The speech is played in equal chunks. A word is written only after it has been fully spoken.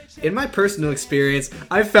In my personal experience,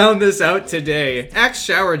 I found this out today. Axe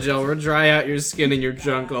shower gel will dry out your skin and your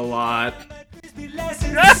junk a lot.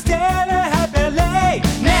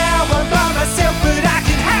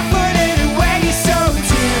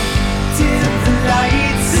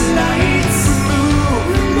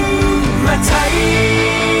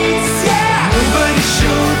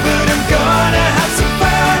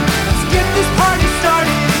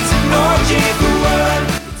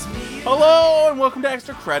 Hello and welcome to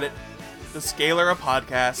Extra Credit, the Scalar of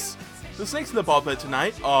podcasts. The snakes in the ball pit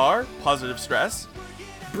tonight are Positive Stress.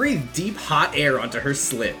 Breathe deep hot air onto her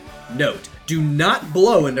slit. Note, do not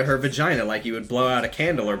blow into her vagina like you would blow out a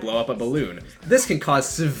candle or blow up a balloon. This can cause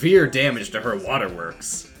severe damage to her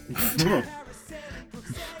waterworks.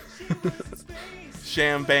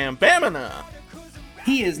 Sham Bam Bamina.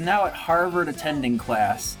 He is now at Harvard attending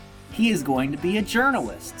class. He is going to be a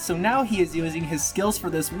journalist, so now he is using his skills for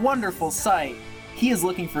this wonderful site. He is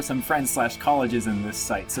looking for some friends/colleges in this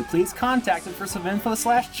site, so please contact him for some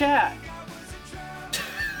info/chat.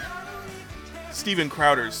 Steven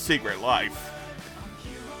Crowder's Secret Life.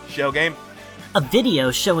 Shell Game. A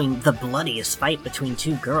video showing the bloodiest fight between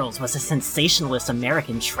two girls was a sensationalist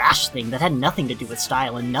American trash thing that had nothing to do with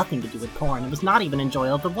style and nothing to do with porn and was not even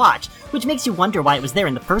enjoyable to watch, which makes you wonder why it was there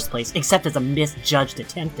in the first place, except as a misjudged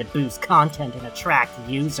attempt to boost content and attract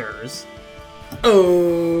users.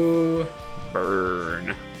 Oh.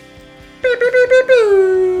 Burn.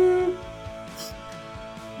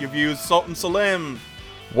 You've used Sultan Salim.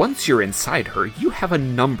 Once you're inside her, you have a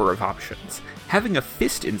number of options. Having a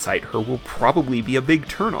fist inside her will probably be a big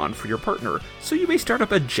turn-on for your partner, so you may start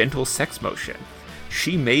up a gentle sex motion.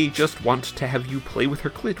 She may just want to have you play with her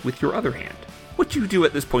clit with your other hand. What you do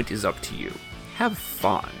at this point is up to you. Have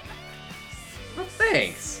fun. Well,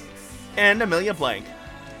 thanks. And Amelia Blank.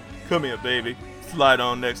 Come here, baby. Slide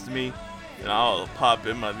on next to me, and I'll pop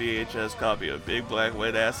in my VHS copy of Big Black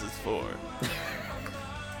Wet Asses 4.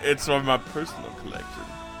 It's from my personal collection.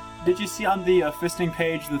 Did you see on the fisting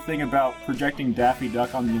page the thing about projecting Daffy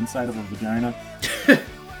Duck on the inside of a vagina?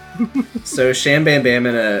 So Sham Bam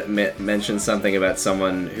Bamina mentioned something about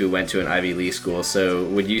someone who went to an Ivy League school, so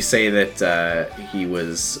would you say that he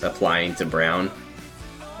was applying to Brown?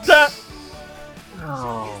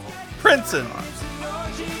 Oh. Princeton.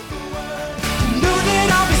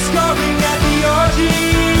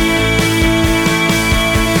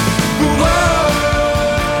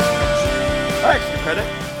 Extra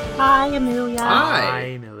Credit. Hi, Amelia.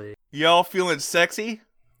 Hi. Millie. Y'all feeling sexy?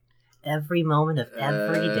 Every moment of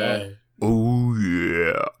every day. Oh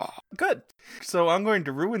yeah. Good. So I'm going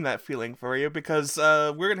to ruin that feeling for you because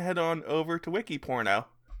we're going to head on over to Wiki Porno.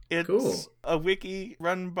 It's Cool. a wiki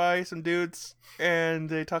run by some dudes, and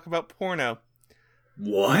they talk about porno.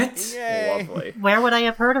 What? Yay. Lovely. Where would I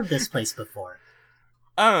have heard of this place before?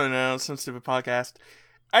 I don't know, some stupid podcast.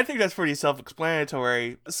 I think that's pretty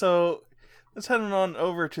self-explanatory. So let's head on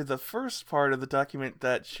over to the first part of the document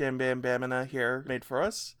that Sham Bam Bamina here made for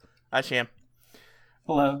us. Hi, Sham.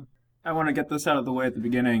 Hello. I want to get this out of the way at the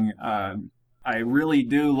beginning. I really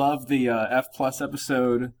do love the F+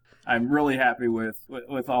 episode. I'm really happy with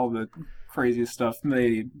all the crazy stuff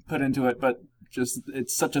they put into it, but just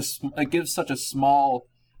it gives such a small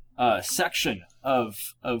section of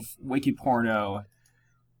wiki porno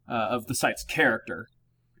of the site's character.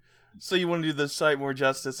 So you want to do the site more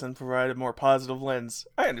justice and provide a more positive lens.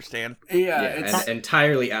 I understand. Yeah, And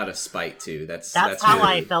entirely out of spite too. That's That's how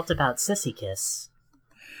really... I felt about Sissy Kiss.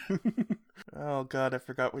 Oh god, I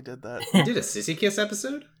forgot we did that. You did a Sissy Kiss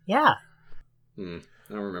episode? Yeah. I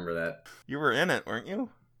don't remember that. You were in it, weren't you?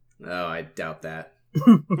 Oh, I doubt that.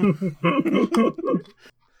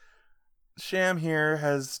 Sham here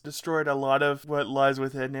has destroyed a lot of what lies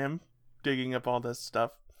within him, digging up all this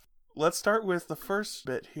stuff. Let's start with the first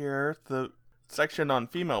bit here, the section on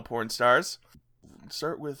female porn stars.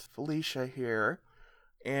 Start with Felicia here.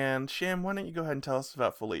 And Sham, why don't you go ahead and tell us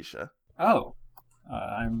about Felicia? Oh,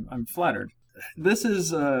 I'm flattered. This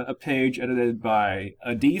is a page edited by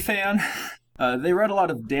a D fan. They read a lot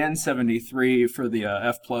of Dan73 for the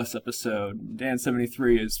F+ episode.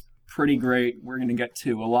 Dan73 is pretty great. We're going to get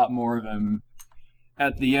to a lot more of him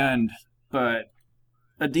at the end, but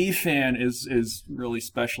a D fan is really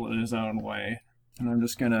special in his own way, and I'm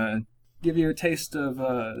just going to give you a taste of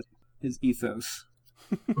his ethos.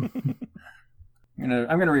 I'm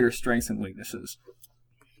gonna read her strengths and weaknesses.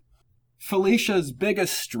 Felicia's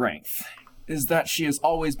biggest strength is that she has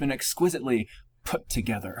always been exquisitely put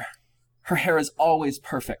together. Her hair is always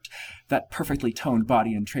perfect. That perfectly toned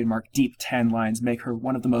body and trademark deep tan lines make her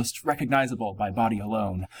one of the most recognizable by body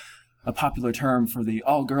alone. A popular term for the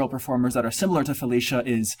all-girl performers that are similar to Felicia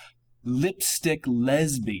is lipstick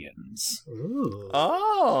lesbians. Ooh.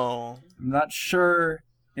 Oh. I'm not sure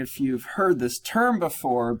if you've heard this term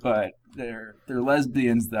before, but they're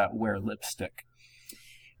lesbians that wear lipstick.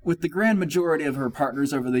 With the grand majority of her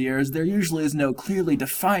partners over the years, there usually is no clearly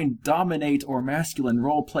defined dominate or masculine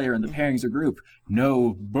role player in the pairings or group.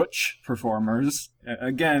 No butch performers.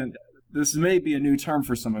 Again, this may be a new term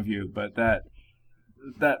for some of you, but that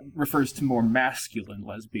refers to more masculine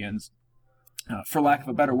lesbians. For lack of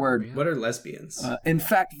a better word. What are lesbians? In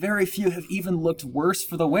fact, very few have even looked worse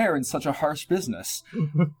for the wear in such a harsh business.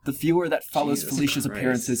 The viewer that follows Jesus Felicia's Christ.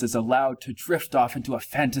 appearances is allowed to drift off into a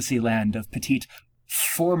fantasy land of petite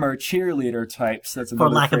former cheerleader types. That's another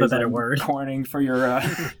For lack of a phrase better I'm word. coining for your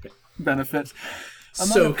benefit.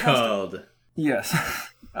 So called. Yes.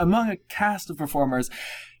 Among a cast of performers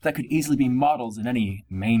that could easily be models in any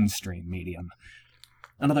mainstream medium.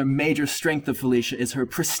 Another major strength of Felicia is her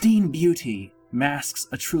pristine beauty masks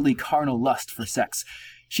a truly carnal lust for sex.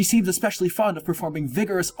 She seems especially fond of performing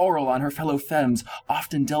vigorous oral on her fellow femmes,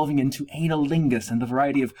 often delving into analingus and a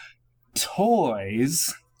variety of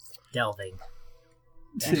toys Delving.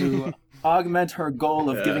 to augment her goal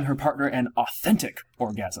of giving her partner an authentic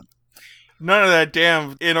orgasm. None of that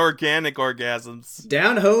damn inorganic orgasms.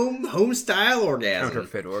 Down home style orgasm.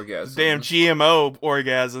 Counterfeit orgasm. Damn GMO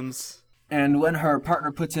orgasms. And when her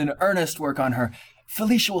partner puts in earnest work on her,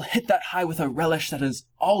 Felicia will hit that high with a relish that is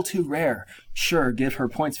all too rare. Sure, give her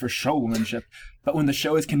points for showmanship, but when the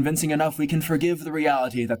show is convincing enough, we can forgive the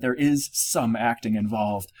reality that there is some acting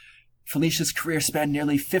involved. Felicia's career spanned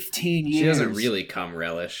nearly 15 years. She doesn't really come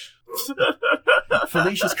relish.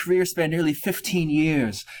 Felicia's career spanned nearly 15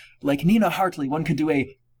 years. Like Nina Hartley, one could do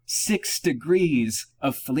a 6 degrees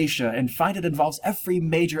of Felicia and find it involves every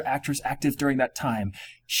major actress active during that time.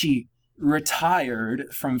 She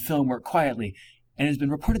retired from film work quietly, and it has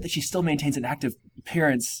been reported that she still maintains an active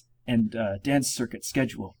appearance and dance circuit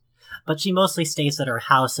schedule. But she mostly stays at her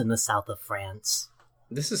house in the south of France.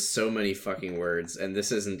 This is so many fucking words, and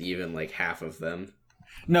this isn't even like half of them.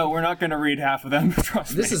 No, we're not going to read half of them,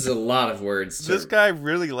 trust me. This is a lot of words. This guy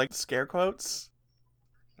really likes scare quotes.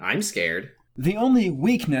 I'm scared. The only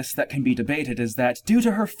weakness that can be debated is that, due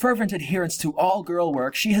to her fervent adherence to all-girl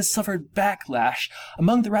work, she has suffered backlash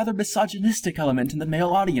among the rather misogynistic element in the male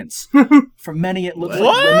audience. For many, it looks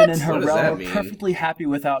like women in her What does that realm are mean? perfectly happy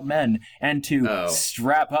without men, and to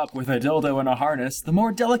strap up with a dildo and a harness, the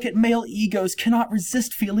more delicate male egos cannot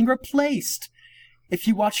resist feeling replaced. If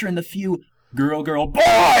you watch her in the few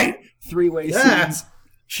girl-girl-boy three-way scenes,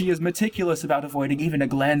 she is meticulous about avoiding even a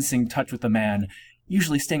glancing touch with a man,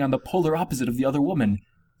 usually staying on the polar opposite of the other woman.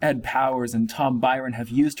 Ed Powers and Tom Byron have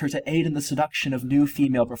used her to aid in the seduction of new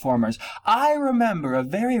female performers. I remember a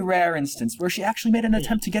very rare instance where she actually made an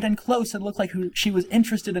attempt to get in close and look like she was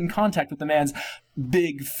interested in contact with the man's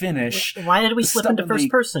big finish. Why did we slip into first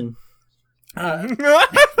person?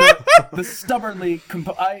 The stubbornly...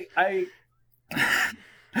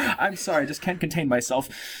 I'm sorry, I just can't contain myself.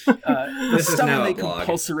 The This is now a stubbornly blog.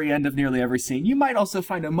 compulsory end of nearly every scene. You might also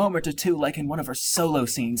find a moment or two, like in one of her solo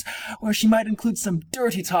scenes, where she might include some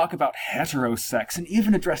dirty talk about heterosex and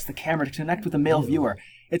even address the camera to connect with the male viewer.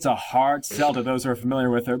 It's a hard sell to those who are familiar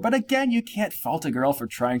with her, but again, you can't fault a girl for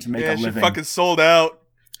trying to make Yeah, a she living. fucking sold out.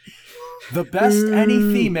 The best any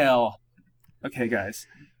female... Okay, guys.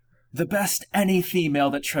 The best any female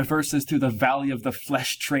that traverses through the valley of the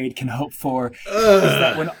flesh trade can hope for is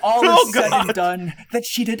that when all is said and done, that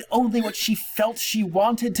she did only what she felt she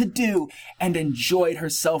wanted to do and enjoyed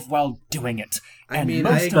herself while doing it. And mean,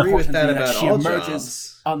 most I agree with that importantly, about she all emerges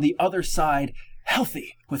jobs. on the other side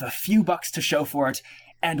healthy, with a few bucks to show for it,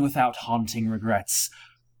 and without haunting regrets.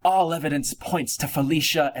 All evidence points to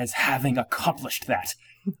Felicia as having accomplished that.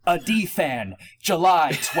 A D-Fan,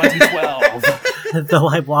 July 2012. Though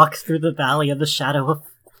I walk through the valley of the shadow of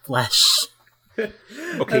flesh.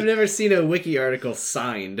 I've never seen a wiki article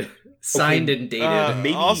signed and dated.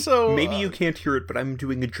 Maybe you can't hear it, but I'm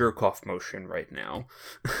doing a jerk-off motion right now.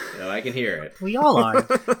 No, I can hear it. We all are.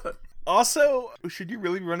 Also, should you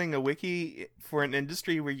really be running a wiki for an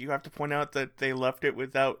industry where you have to point out that they left it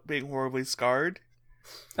without being horribly scarred?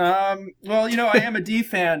 Well, you know, I am a D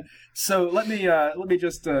fan, so let me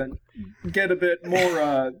just get a bit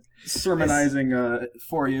more sermonizing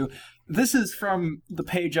for you. This is from the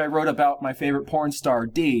page I wrote about my favorite porn star,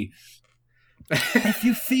 D. If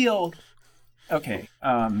you feel... Okay,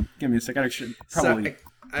 give me a second. I should probably... So,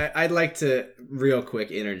 I'd like to real quick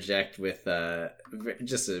interject with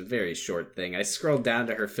just a very short thing. I scrolled down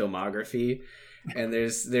to her filmography, and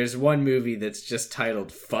there's one movie that's just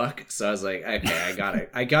titled Fuck. So I was like, okay,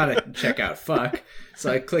 I gotta check out Fuck.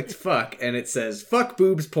 So I clicked Fuck, and it says Fuck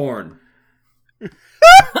Boobs Porn.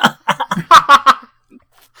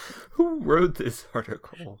 Who wrote this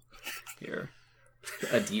article? Here.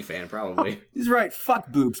 A D fan, probably. He's right.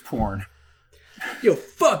 Fuck boobs porn. Yo,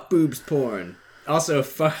 fuck boobs porn. Also,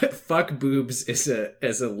 fuck boobs is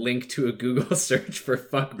a link to a Google search for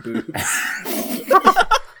fuck boobs.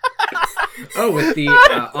 Oh, with the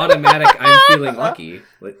automatic I'm feeling lucky.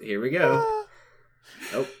 Here we go.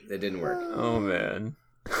 Oh, it didn't work. Oh, man.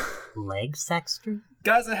 Leg sextry?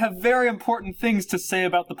 Guys, I have very important things to say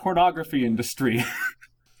about the pornography industry.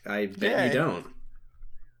 I bet you don't.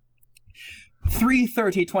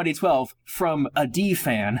 3/30/2012 from a D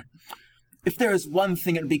fan. If there is one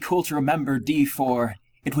thing it would be cool to remember D for,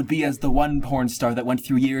 it would be as the one porn star that went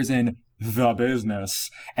through years in the business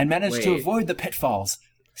and managed to Wait. avoid the pitfalls.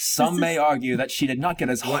 Some may argue that she did not get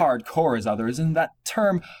as hardcore as others, and that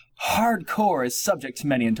term hardcore is subject to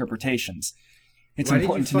many interpretations. It's Why did you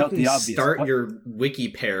important to note the fucking obvious. start What? your wiki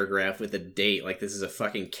paragraph with a date like this is a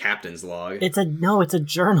fucking captain's log? It's a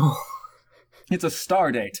journal. It's a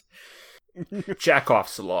star date.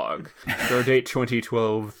 Jackoff's log. Start date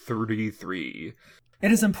 2012-33.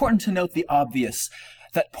 It is important to note the obvious,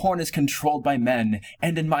 that porn is controlled by men,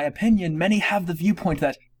 and in my opinion, many have the viewpoint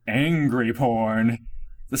that angry porn,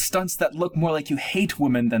 the stunts that look more like you hate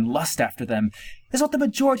women than lust after them, is what the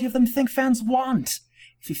majority of them think fans want.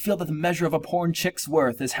 If you feel that the measure of a porn chick's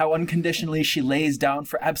worth is how unconditionally she lays down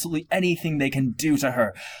for absolutely anything they can do to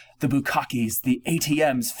her, the bukkakis, the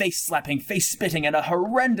ATMs, face-slapping, face-spitting, and a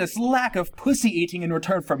horrendous lack of pussy-eating in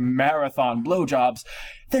return for marathon blowjobs,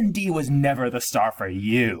 then D was never the star for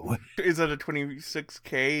you. Is that a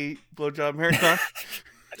 26K blowjob marathon?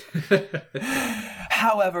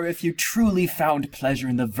 However, if you truly found pleasure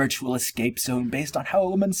in the virtual escape zone based on how a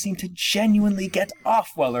woman seemed to genuinely get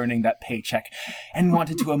off while earning that paycheck, and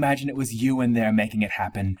wanted to imagine it was you in there making it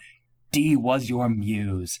happen, D was your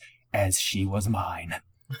muse, as she was mine.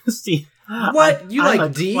 See, What? You I'm like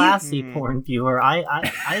a D? classy porn viewer.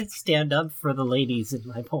 I stand up for the ladies in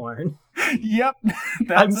my porn. Yep,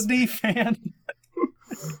 that's a D fan.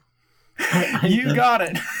 You got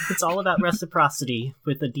it. It's all about reciprocity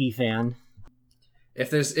with a D fan. If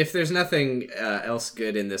there's nothing else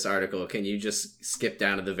good in this article, can you just skip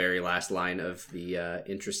down to the very last line of the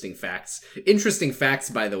interesting facts? Interesting facts,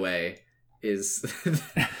 by the way, is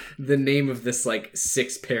the name of this like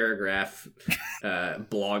 6-paragraph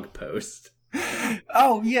blog post.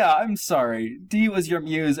 Oh, yeah, I'm sorry. D was your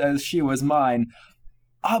muse as she was mine.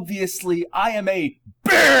 Obviously, I am a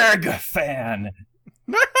big fan.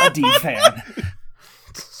 A D fan.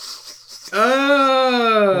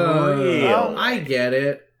 Oh, I get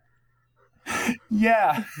it.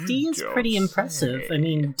 Yeah. D is pretty impressive. I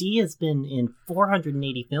mean, D has been in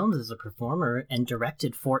 480 films as a performer and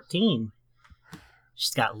directed 14.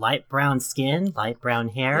 She's got light brown skin, light brown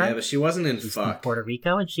hair. Yeah, but she wasn't in She's from Fuck. Puerto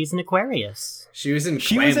Rico, and she's an Aquarius. She was in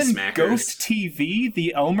She Clam was in Smackers. Ghost TV,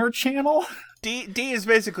 the Elmer channel. D is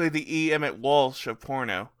basically the E. Emmett Walsh of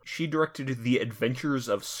porno. She directed The Adventures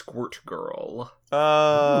of Squirt Girl,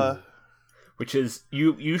 which is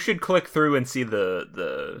you should click through and see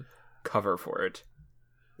the cover for it.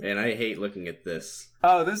 And I hate looking at this.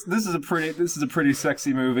 Oh, this is a pretty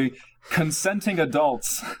sexy movie. Consenting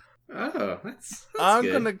adults. Oh, that's I'm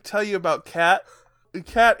good. gonna tell you about Kat.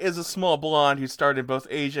 Kat is a small blonde who starred in both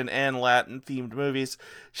Asian and Latin-themed movies.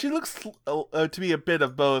 She looks to be a bit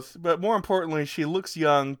of both, but more importantly, she looks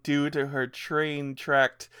young due to her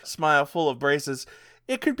train-tracked smile full of braces.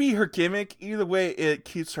 It could be her gimmick. Either way, it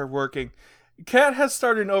keeps her working. Kat has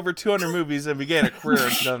starred in over 200 movies and began a career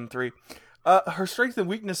in 2003. Her strengths and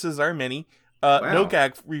weaknesses are many. No Wow.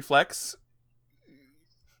 gag reflex.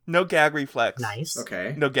 No gag reflex. Nice.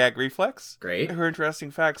 Okay, No gag reflex. great. Her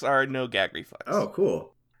interesting facts are no gag reflex. Oh,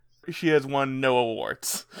 cool. She has won no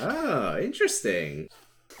awards. Oh, interesting.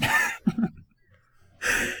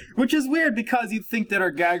 Which is weird because you'd think that her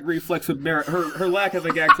gag reflex would merit her lack of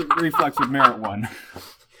a gag reflex would merit one.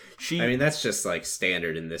 She I mean, that's just like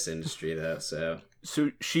standard in this industry, though. So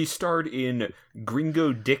so she starred in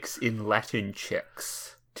Gringo Dicks in Latin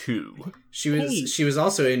Chicks 2. she was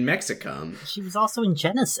also in Mexicum. She was also in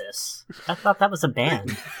Genesis. I thought that was a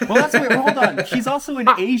band. Well, that's weird. Hold on. She's also in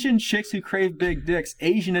Asian Chicks Who Crave Big Dicks,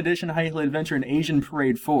 Asian Edition High Heel Adventure, and Asian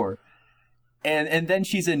Parade 4. And then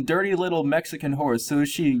she's in Dirty Little Mexican Horse. So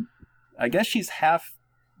I guess she's half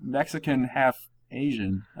Mexican, half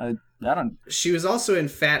Asian. I don't. She was also in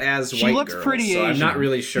Fat As She White looks Girl. pretty so I'm not Asian.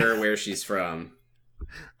 really sure where she's from.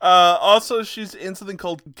 Also, she's in something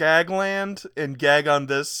called Gagland and Gag on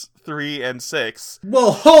This 3 and 6.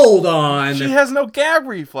 Well, hold on. She has no gag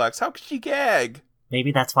reflex. How could she gag?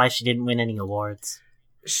 Maybe that's why she didn't win any awards.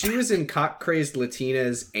 She was in Cock Crazed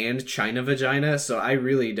Latinas and China Vagina, so I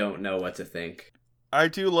really don't know what to think. I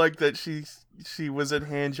do like that she was in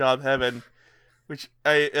Handjob Heaven, which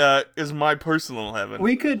is my personal heaven.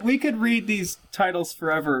 We could read these titles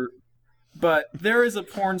forever, but there is a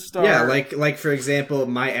porn star. Yeah, like for example,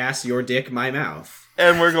 My Ass, Your Dick, My Mouth.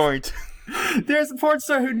 And we're going to... There's a porn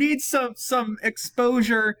star who needs some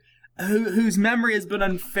exposure, whose memory has been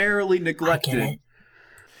unfairly I get neglected. it.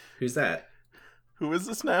 Who's that? Who is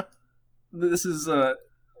this now? This is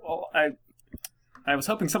well, I was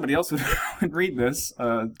hoping somebody else would read this,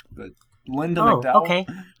 but Linda Oh, McDowell. okay.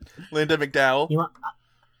 Linda McDowell. You want?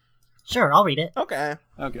 Sure, I'll read it. Okay.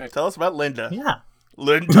 Okay. Tell us about Linda. Yeah,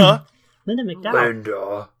 Linda? Linda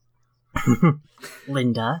McDowell.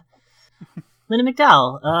 Linda. Linda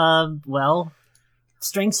McDowell. Well,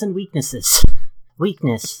 strengths and weaknesses.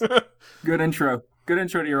 Weakness. Good intro. Good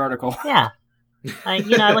intro to your article. Yeah. I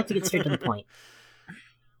like to get straight to the point.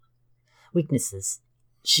 Weaknesses.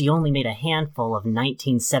 She only made a handful of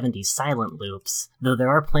 1970s silent loops, though there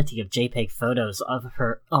are plenty of JPEG photos of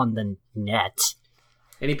her on the net.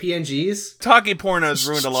 Any PNGs? Talkie porno's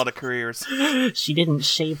ruined a lot of careers. She didn't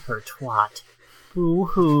shave her twat.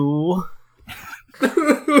 Boo-hoo. Why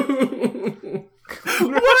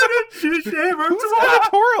did she shave her Who's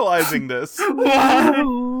editorializing this?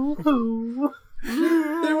 Boo-hoo.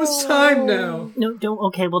 There was time now. No,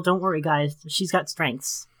 don't worry, guys. She's got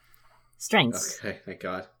strengths. Strengths. Okay, thank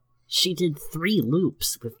God. She did 3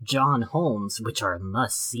 loops with John Holmes, which are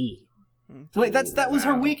must-see. Wait, that was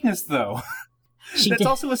her weakness, though. She That's did-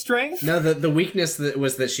 also a strength? No, the weakness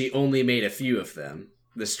was that she only made a few of them.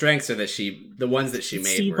 The strengths are that the ones that she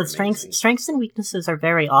made See, were the amazing. strengths and weaknesses are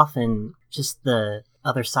very often just the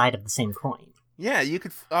other side of the same coin. Yeah, you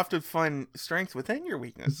could often find strength within your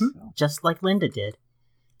weakness. Just like Linda did.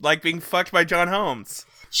 Like being fucked by John Holmes.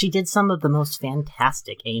 She did some of the most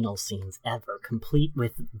fantastic anal scenes ever, complete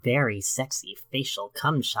with very sexy facial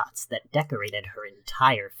cum shots that decorated her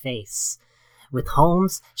entire face. With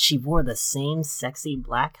Holmes, she wore the same sexy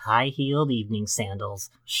black high-heeled evening sandals,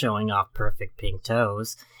 showing off perfect pink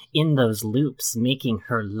toes, in those loops, making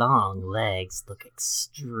her long legs look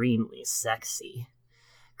extremely sexy.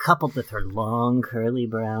 Coupled with her long curly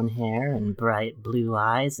brown hair and bright blue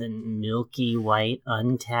eyes and milky white,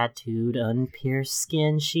 untattooed, unpierced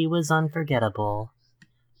skin, she was unforgettable.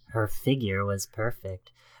 Her figure was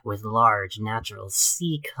perfect, with large, natural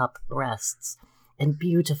C-cup breasts and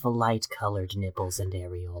beautiful light-colored nipples and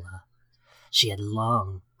areola. She had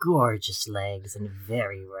long, gorgeous legs and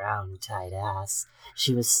very round, tight ass.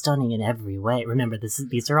 She was stunning in every way. Remember,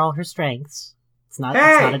 these are all her strengths. It's not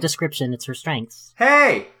a description, it's her strengths.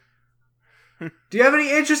 Hey! Do you have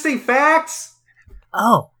any interesting facts?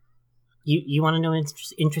 Oh! You want to know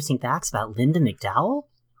interesting facts about Linda McDowell?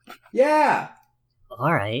 Yeah!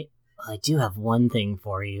 Alright, I do have one thing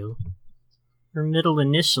for you. Her middle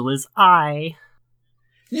initial is I.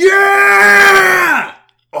 Yeah!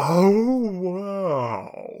 Oh,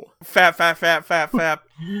 wow. Fap.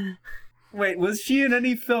 Wait, was she in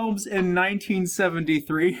any films in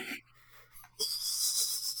 1973?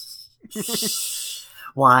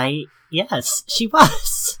 Why, yes, she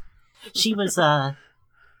was. She was in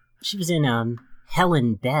Hell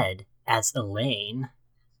in Bed as Elaine.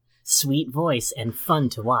 Sweet voice and fun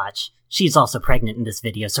to watch. She's also pregnant in this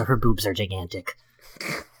video, so her boobs are gigantic.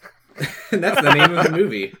 That's the name of the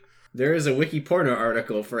movie. There is a wiki porno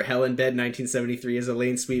article for Hell in Bed 1973 as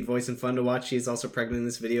Elaine's sweet voice and fun to watch. She is also pregnant in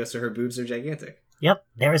this video, so her boobs are gigantic. Yep,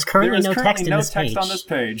 there is currently no text in this text page. on this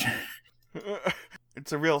page.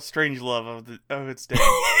 It's a real strange love of its day.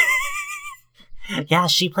 Yeah,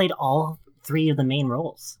 she played all 3 of the main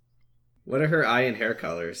roles. What are her eye and hair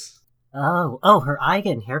colors? Oh, her eye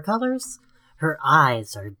and hair colors? Her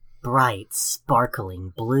eyes are bright,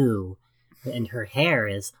 sparkling blue, and her hair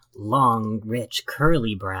is long, rich,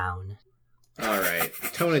 curly brown. Alright,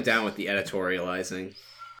 tone it down with the editorializing.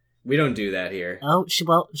 We don't do that here. Oh, she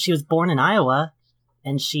was born in Iowa,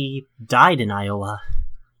 and she died in Iowa.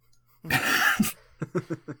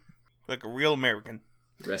 Like a real American.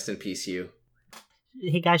 Rest in peace, you.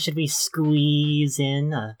 Hey guys, should we squeeze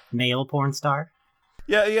in a male porn star?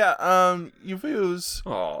 Yeah, you views.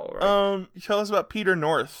 All right. Tell us about Peter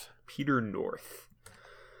North. Peter North.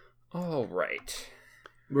 All right.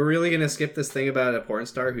 We're really gonna skip this thing about a porn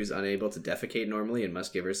star who's unable to defecate normally and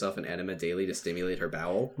must give herself an enema daily to stimulate her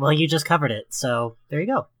bowel? Well, you just covered it, so there you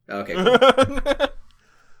go. Okay, cool.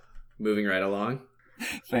 Moving right along.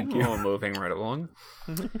 Thank you. Well, moving right along.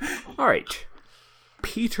 All right.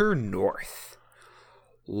 Peter North.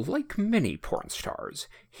 Like many porn stars,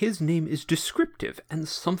 his name is descriptive and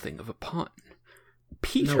something of a pun.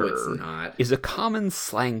 Peter No, it's not. is a common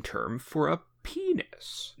slang term for a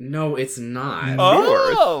penis. No, it's not.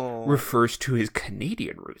 Oh! North refers to his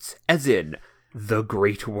Canadian roots, as in the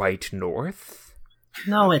Great White North.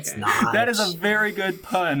 No, it's Okay. not. That is a very good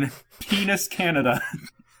pun. Penis Canada.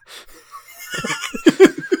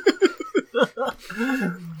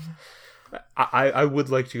 I would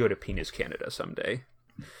like to go to Penis Canada someday.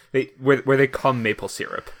 Where they cum maple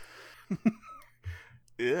syrup.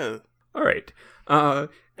 Yeah. All right.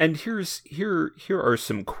 And here are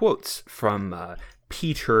some quotes from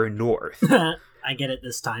Peter North I get it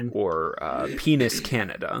this time. or Penis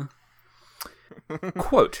Canada.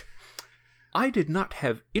 Quote, I did not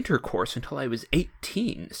have intercourse until I was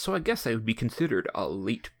 18, so I guess I would be considered a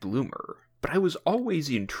late bloomer. But I was always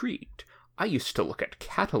intrigued. I used to look at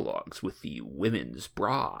catalogs with the women's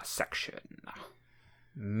bra section.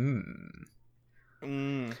 We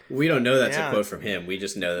don't know that's Yeah. a quote from him. We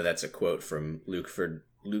just know that that's a quote from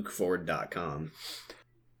LukeFord.com.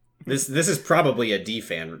 This is probably a D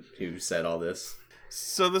fan who said all this.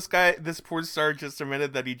 So this porn star just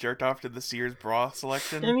admitted that he jerked off to the Sears bra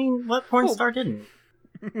selection? I mean, what porn star didn't?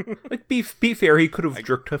 Like, be fair, he could have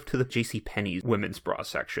jerked off to the JCPenney's women's bra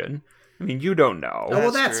section. I mean, you don't know. Oh,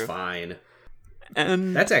 well, That's that's true. fine.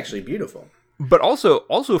 And That's actually beautiful. But also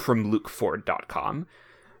from LukeFord.com,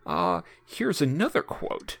 here's another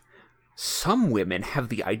quote. Some women have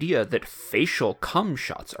the idea that facial cum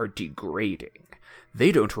shots are degrading.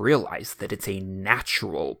 They don't realize that it's a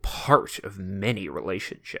natural part of many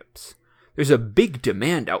relationships. There's a big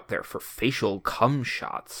demand out there for facial cum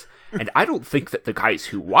shots, and I don't think that the guys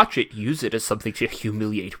who watch it use it as something to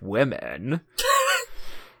humiliate women.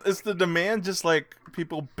 Is the demand just like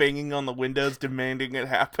people banging on the windows demanding it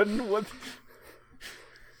happen? What?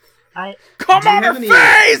 Come Do you on her have any-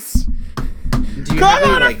 face! Do you Come have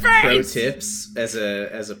on, any her pro face! tips as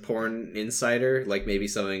a porn insider? Like maybe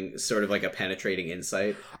something sort of like a penetrating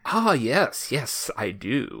insight? Ah, yes, I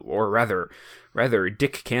do. Or rather,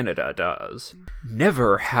 Dick Canada does.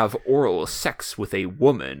 Never have oral sex with a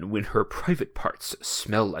woman when her private parts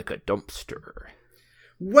smell like a dumpster.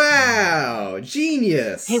 Wow!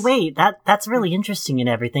 Genius! Hey, wait, that's really interesting and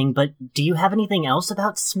everything, but do you have anything else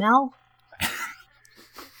about smell?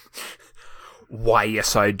 Why,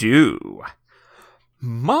 yes, I do.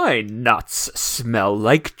 My nuts smell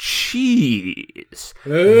like cheese.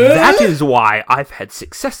 That is why I've had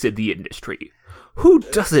success in the industry. Who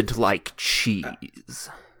doesn't like cheese?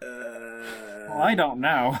 Well, I don't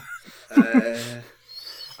know.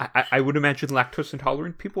 I would imagine lactose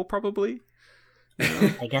intolerant people probably.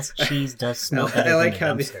 I guess cheese does smell I better like than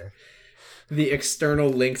how a dumpster. The external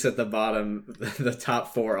links at the bottom, the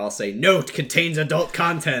top four, all say, "Note, contains adult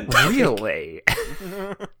content." Really?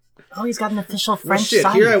 Oh, he's got an official Well, French shit,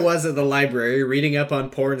 site. here I was at the library reading up on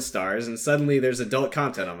porn stars, and suddenly there's adult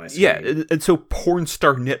content on my screen. Yeah, and so Porn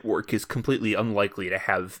Star Network is completely unlikely to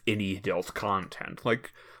have any adult content.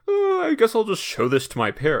 Like, I guess I'll just show this to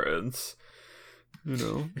my parents. You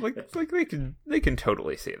know, like they can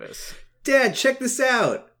totally see this. Dad, check this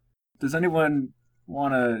out! Does anyone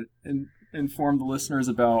want to inform the listeners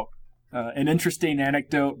about an interesting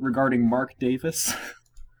anecdote regarding Mark Davis?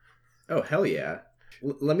 Oh, hell yeah.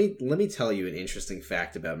 Let me tell you an interesting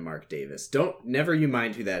fact about Mark Davis. Never you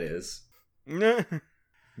mind who that is.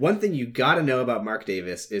 One thing you gotta know about Mark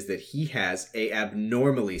Davis is that he has a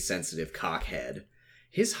abnormally sensitive cockhead.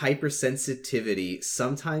 His hypersensitivity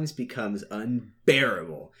sometimes becomes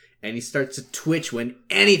unbearable, and he starts to twitch when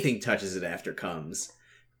anything touches it after comes.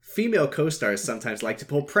 Female co-stars sometimes like to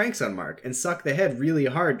pull pranks on Mark and suck the head really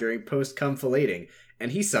hard during post-cum filleting,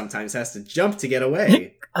 and he sometimes has to jump to get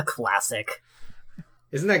away. A classic.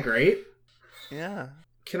 Isn't that great? Yeah.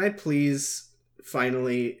 Can I please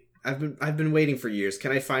finally... I've been waiting for years.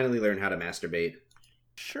 Can I finally learn how to masturbate?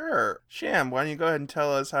 Sure. Sham, why don't you go ahead and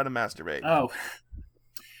tell us how to masturbate?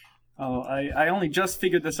 I only just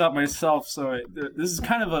figured this out myself, so this is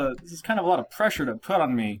kind of a lot of pressure to put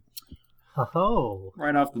on me Oh.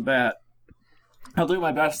 right off the bat. I'll do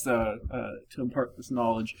my best to impart this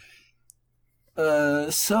knowledge.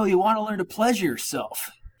 So you want to learn to pleasure yourself?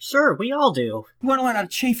 Sure, we all do. You want to learn how to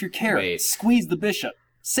chafe your carrot, Wait. squeeze the bishop,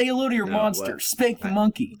 say hello to your No, monster, what? spank the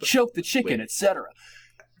monkey, choke the chicken, wait. etc.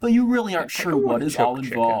 But you really aren't I sure don't what wanna is choke all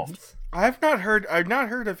involved. chickens. I've not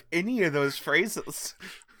heard of any of those phrases.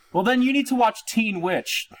 Well, then you need to watch Teen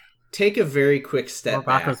Witch. Take a very quick Or step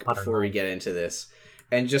Rocco's back Butter before we Knife. get into this,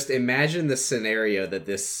 and just imagine the scenario that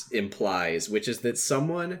this implies, which is that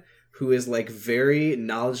someone who is like very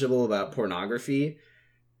knowledgeable about pornography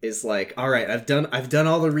is like, all right, I've done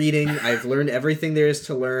all the reading, I've learned everything there is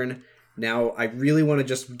to learn. Now I really want to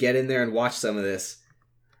just get in there and watch some of this.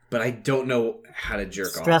 but I don't know how to jerk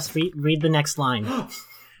off. Stress, read the next line.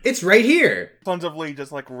 It's right here. Clumsily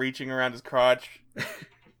just like reaching around his crotch.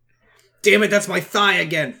 Damn it, that's my thigh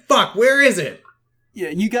again. Fuck, where is it? Yeah,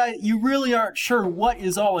 you really aren't sure what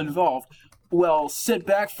is all involved. Well, sit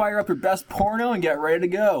back, fire up your best porno, and get ready to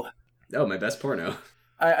go. Oh, my best porno.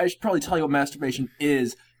 I should probably tell you what masturbation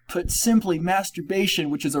is. Put simply, masturbation,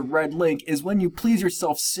 which is a red link, is when you please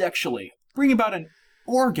yourself sexually. Bring about an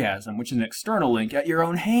orgasm, which is an external link, at your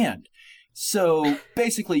own hand. So,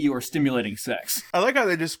 basically, you are stimulating sex. I like how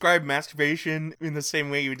they describe masturbation in the same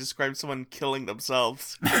way you would describe someone killing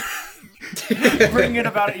themselves. Bring it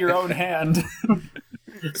about at your own hand.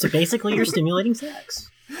 So basically, you're stimulating sex.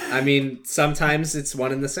 I mean, sometimes it's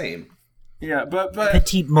one and the same. Yeah, but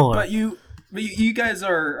Petite more. But you guys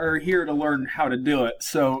are here to learn how to do it,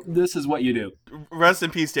 so this is what you do. Rest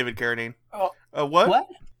in peace, David Carradine. What? What?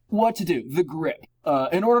 What to do? The grip.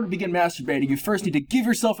 In order to begin masturbating, you first need to give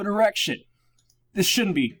yourself an erection. This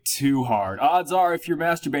shouldn't be too hard. Odds are, if you're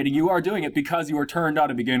masturbating, you are doing it because you are turned on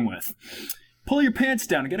to begin with. Pull your pants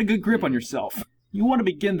down and get a good grip on yourself. You want to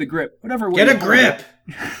begin the grip, whatever way. Get a grip!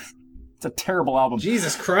 It's a terrible album.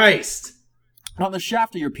 Jesus Christ! On the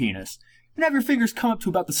shaft of your penis. And have your fingers come up to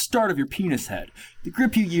about the start of your penis head. The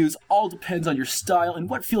grip you use all depends on your style and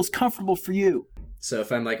what feels comfortable for you. So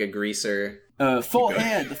if I'm like a greaser... Full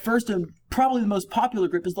hand. The first and probably the most popular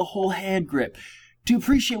grip is the whole hand grip. To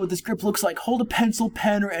appreciate what this grip looks like, hold a pencil,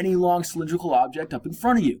 pen, or any long cylindrical object up in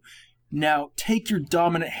front of you. Now, take your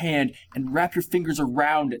dominant hand and wrap your fingers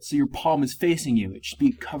around it so your palm is facing you. It should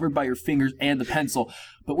be covered by your fingers and the pencil,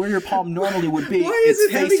 but where your palm normally would be, Why is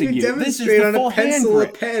it's it having facing you you. This is demonstrate the on full a pencil, hand a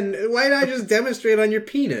grip. pen? Why not just demonstrate on your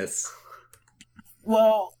penis?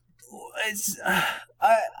 Well, it's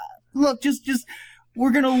look, just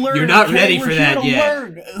we're gonna learn. You're not okay? ready We're for here that to yet.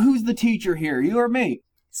 Learn. Who's the teacher here? You or me?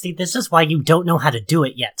 See, this is why you don't know how to do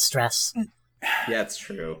it yet, Stress. Yeah, it's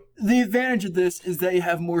true. The advantage of this is that you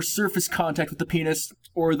have more surface contact with the penis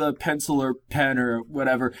or the pencil or pen or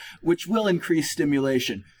whatever, which will increase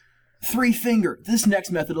stimulation. 3-finger. This next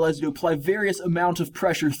method allows you to apply various amounts of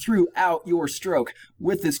pressure throughout your stroke.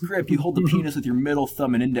 With this grip, you hold the penis with your middle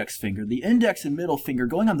thumb and index finger. The index and middle finger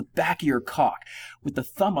going on the back of your cock, with the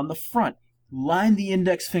thumb on the front. Line the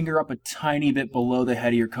index finger up a tiny bit below the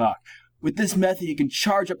head of your cock. With this method, you can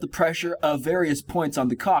charge up the pressure of various points on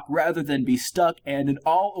the cock rather than be stuck and an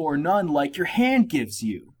all or none like your hand gives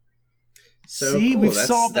you. So See, cool. we've that's,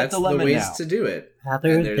 solved that that's dilemma the ways now. to do it.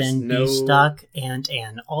 Rather And there's than no- be stuck and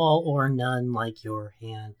an all or none like your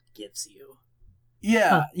hand gives you. Yeah,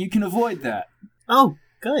 Huh. you can avoid that. Oh,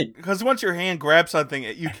 good. Because once your hand grabs something,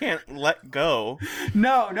 you can't let go.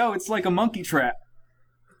 No, it's like a monkey trap.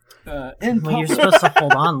 In Well, you're public. supposed to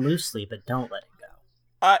hold on loosely, but don't let it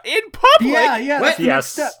go. In public? Yeah, What? that's the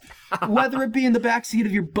next Yes. step. Whether it be in the backseat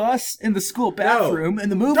of your bus, in the school bathroom, in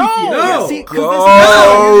the movie No! theater. No! Yeah, see, 'cause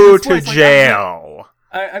Go this is- to it's like- jail.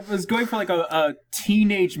 I was going for like a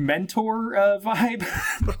teenage mentor vibe.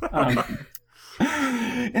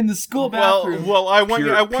 In the school bathroom. Well, I want Pure-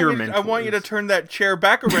 you. I want pure you. I want you to mentors. turn that chair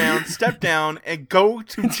back around, step down, and go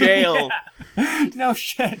to jail. No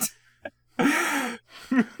shit.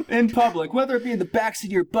 In public, whether it be in the backseat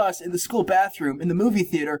of your bus, in the school bathroom, in the movie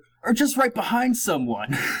theater, or just right behind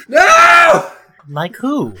someone. No! Like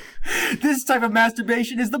who? This type of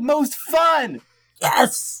masturbation is the most fun!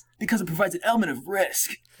 Yes! Because it provides an element of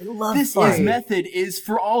risk. I love This fun. method is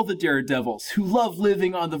for all the daredevils who love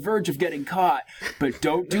living on the verge of getting caught, but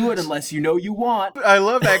don't do it unless you know you want. I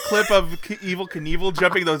love that clip of Evil Knievel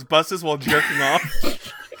jumping those buses while jerking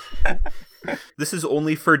off. This is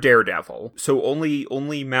only for Daredevil, so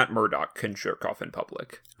only Matt Murdock can jerk off in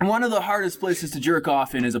public. One of the hardest places to jerk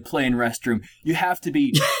off in is a plane restroom. You have to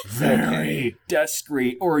be very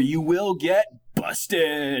discreet, or you will get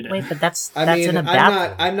busted. Wait, but that's I mean, in a I'm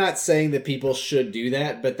bathroom. not saying that people should do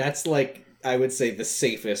that, but that's like, I would say, the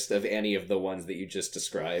safest of any of the ones that you just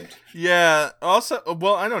described. Yeah. Also,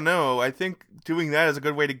 well, I don't know. I think doing that is a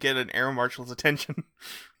good way to get an air marshal's attention.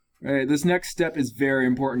 Alright, this next step is very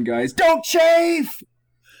important, guys. Don't chafe!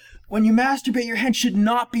 When you masturbate, your hand should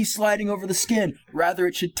not be sliding over the skin. Rather,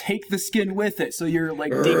 it should take the skin with it, so you're,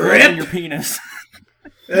 like, degrading your penis.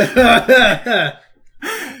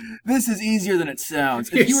 This is easier than it sounds.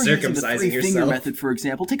 If you were You're using the circumcising 3-finger yourself. method, for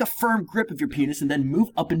example, take a firm grip of your penis and then move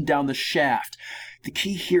up and down the shaft. The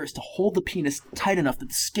key here is to hold the penis tight enough that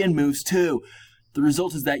the skin moves too. The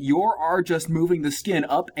result is that you are just moving the skin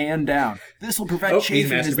up and down. This will prevent Oh, he's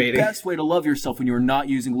chafing and is the masturbating. best way to love yourself when you are not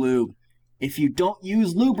using lube. If you don't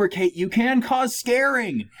use lubricate, you can cause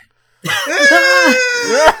scaring.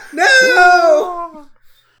 No!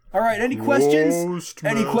 All right, any questions?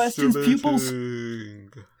 Any questions, pupils?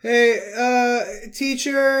 Hey,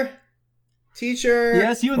 teacher?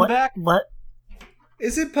 Yes, you in the back? What?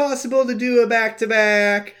 Is it possible to do a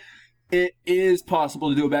back-to-back? It is possible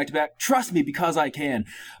to do a back-to-back. Trust me, because I can.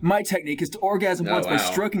 My technique is to orgasm once by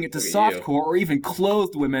stroking it to softcore or even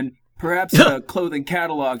clothed women, perhaps a clothing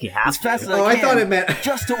catalog, as fast as I can. I thought it meant...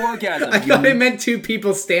 just to orgasm. I thought it meant two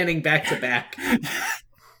people standing back-to-back.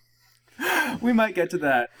 We might get to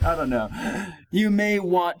that. I don't know. You may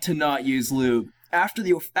want to not use lube. After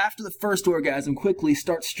the first orgasm, quickly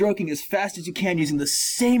start stroking as fast as you can using the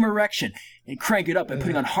same erection and crank it up by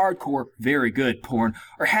putting on hardcore, very good porn,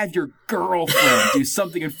 or have your girlfriend do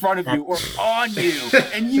something in front of you or on you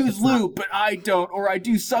and use lube, but I don't, or I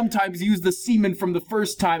do sometimes use the semen from the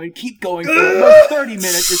first time and keep going for about 30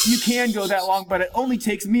 minutes if you can go that long, but it only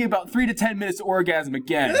takes me about 3 to 10 minutes to orgasm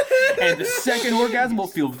again. And the second orgasm will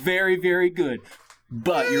feel very, very good,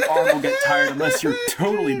 but your arm will get tired unless you're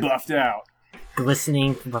totally buffed out.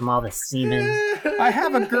 Glistening from all the semen. I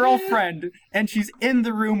have a girlfriend, and she's in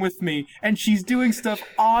the room with me, and she's doing stuff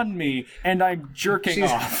on me, and I'm jerking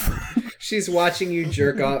off. She's watching you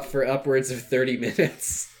jerk off for upwards of 30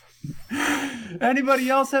 minutes. Anybody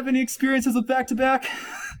else have any experiences with back-to-back?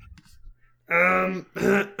 I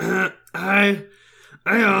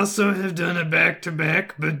also have done a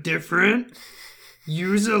back-to-back, but different.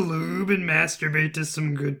 Use a lube and masturbate to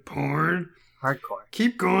some good porn. Hardcore.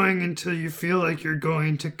 Keep going until you feel like you're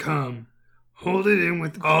going to come. Hold it in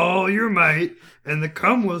with all your might, and the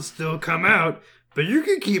cum will still come out, but you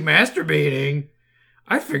can keep masturbating.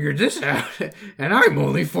 I figured this out, and I'm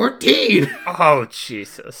only 14. Oh,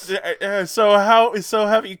 Jesus. So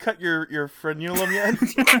have you cut your frenulum yet?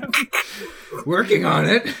 Working on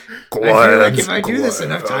it. I feel like if I do this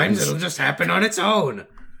enough times, it'll just happen on its own.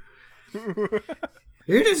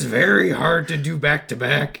 It is very hard to do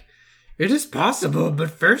back-to-back. It is possible,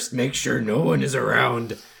 but first make sure no one is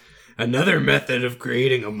around. Another method of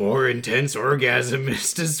creating a more intense orgasm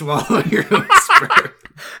is to swallow your own sperm.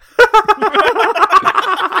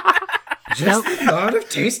 Just the thought of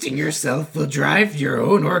tasting yourself will drive your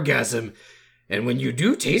own orgasm. And when you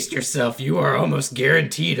do taste yourself, you are almost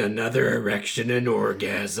guaranteed another erection and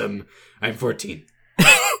orgasm. I'm 14.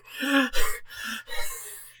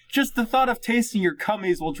 Just the thought of tasting your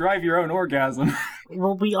cummies will drive your own orgasm.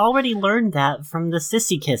 Well, we already learned that from the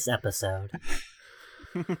Sissy Kiss episode.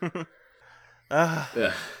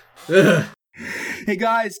 Hey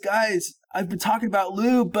guys, I've been talking about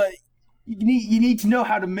lube, but you need to know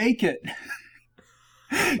how to make it.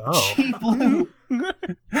 Oh. Cheap lube.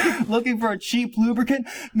 Looking for a cheap lubricant?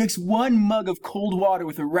 Mix 1 mug of cold water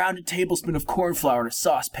with a rounded tablespoon of corn flour in a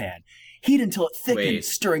saucepan. Heat until it thickens,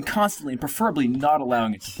 stirring constantly and preferably not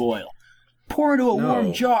allowing it to boil. Pour into a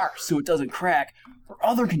warm jar so it doesn't crack, or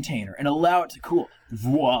other container, and allow it to cool.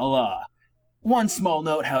 Voila! One small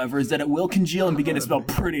note, however, is that it will congeal and begin to smell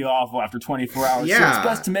pretty awful after 24 hours, so it's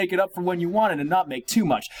best to make it up for when you want it and not make too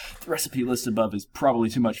much. The recipe listed above is probably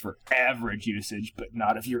too much for average usage, but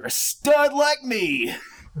not if you're a stud like me!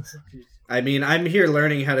 I mean, I'm here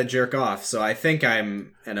learning how to jerk off, so I think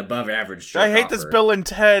I'm an above-average jerk-offer. I hate this Bill and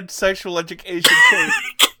Ted sexual education tape.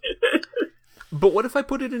 But what if I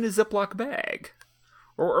put it in a Ziploc bag?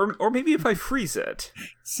 Or maybe if I freeze it?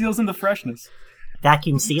 Seals in the freshness.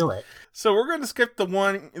 Vacuum seal it. So we're going to skip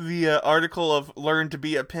the article of Learn to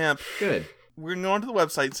Be a Pimp. Good. We're going to go on to the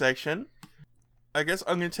website section. I guess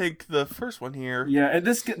I'm going to take the first one here. Yeah, and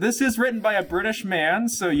this is written by a British man,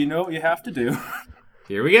 so you know what you have to do.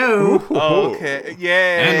 Here we go. Oh, okay.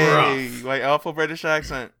 Yay. And rough. My awful British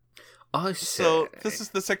accent. I So this is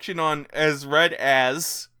the section on As Red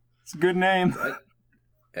As. It's a good name.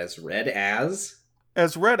 As red as?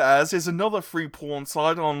 As Red As is another free porn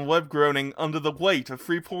site on web groaning under the weight of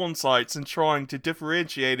free porn sites and trying to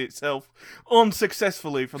differentiate itself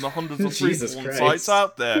unsuccessfully from the hundreds of free Jesus porn Christ. sites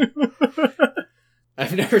out there.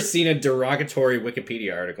 I've never seen a derogatory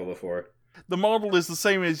Wikipedia article before. The model is the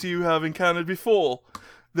same as you have encountered before.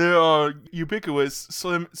 There are ubiquitous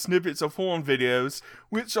snippets of porn videos,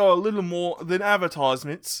 which are a little more than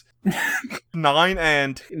advertisements. Nine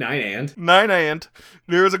and.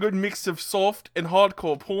 There is a good mix of soft and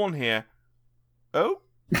hardcore porn here. Oh?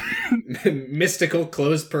 Mystical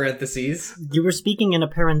closed parentheses. You were speaking in a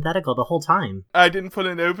parenthetical the whole time. I didn't put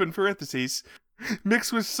an open parentheses.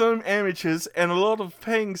 Mixed with some amateurs and a lot of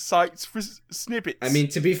paying sites for snippets. I mean,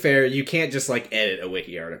 to be fair, you can't just, edit a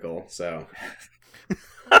wiki article, so...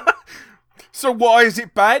 So why is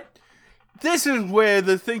it bad? This is where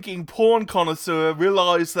the thinking porn connoisseur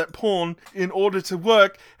realized that porn, in order to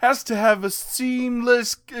work, has to have a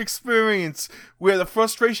seamless experience, where the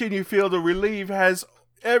frustration you feel to relieve has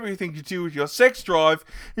everything to do with your sex drive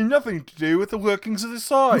and nothing to do with the workings of the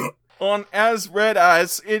site. On As Red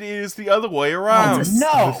As, it is the other way around.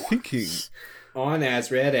 No! Thinking. On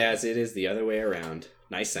As Red As, it is the other way around.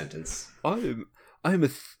 Nice sentence.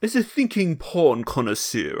 As a thinking porn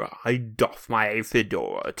connoisseur, I doff my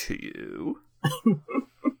fedora to you.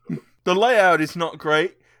 The layout is not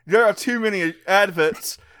great. There are too many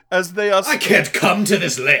adverts as they are... I can't come to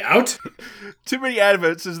this layout! Too many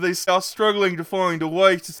adverts as they are struggling to find a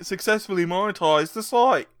way to successfully monetize the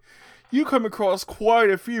site. You come across quite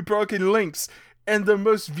a few broken links, and the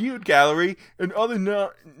most viewed gallery and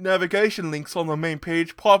other navigation links on the main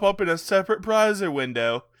page pop up in a separate browser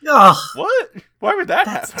window. Ugh, What? Why would that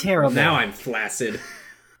that's happen? terrible. Now I'm flaccid.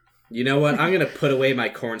 You know what? I'm gonna put away my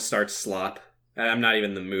cornstarch slop. I'm not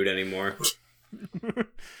even in the mood anymore.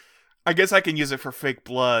 I guess I can use it for fake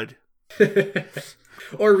blood.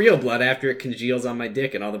 Or real blood after it congeals on my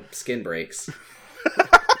dick and all the skin breaks.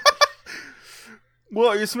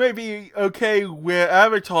 Well, this may be okay where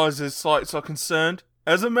advertisers' sites are concerned.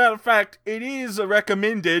 As a matter of fact, it is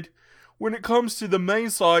recommended. When it comes to the main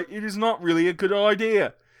site, it is not really a good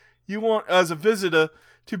idea. You want, as a visitor,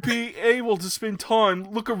 to be able to spend time,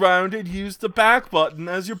 look around, and use the back button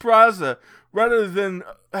as your browser, rather than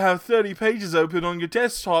have 30 pages open on your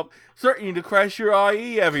desktop, threatening to crash your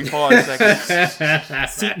IE every 5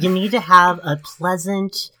 seconds. See, you need to have a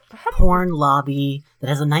pleasant porn lobby that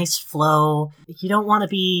has a nice flow. You don't want to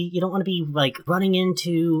be like running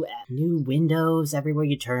into new windows everywhere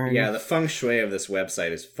you turn. Yeah, the feng shui of this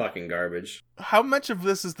website is fucking garbage. How much of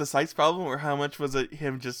this is the site's problem, or how much was it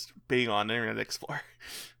him just being on Internet Explorer?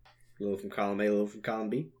 A little from column A, a little from column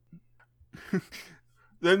B.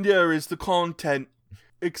 Then there is the content.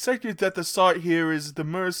 Accepted that the site here is the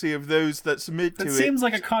mercy of those that submit to That it. seems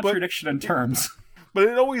like a contradiction in terms. But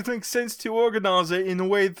it always makes sense to organize it in a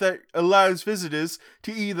way that allows visitors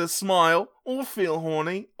to either smile or feel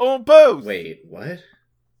horny or both. Wait, what?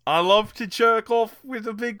 I love to jerk off with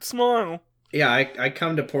a big smile. Yeah, I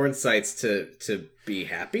come to porn sites to be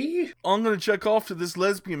happy? I'm gonna jerk off to this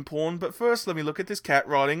lesbian porn, but first let me look at this cat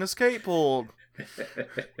riding a skateboard.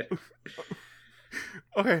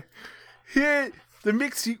 Okay, here the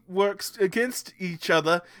mix works against each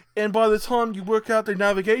other, and by the time you work out the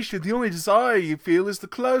navigation, the only desire you feel is to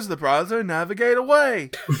close the browser and navigate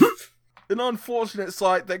away. An unfortunate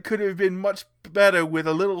site that could have been much better with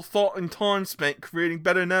a little thought and time spent creating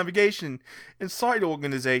better navigation and site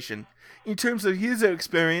organization. In terms of user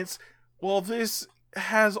experience, while this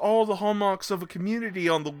has all the hallmarks of a community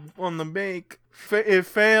on the make, it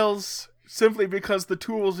fails simply because the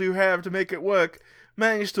tools you have to make it work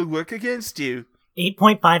manage to work against you.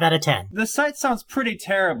 8.5 out of 10. The site sounds pretty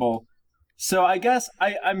terrible, so I guess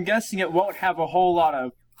I'm guessing it won't have a whole lot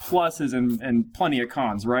of pluses and plenty of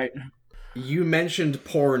cons, right? You mentioned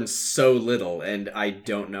porn so little, and I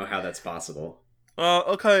don't know how that's possible.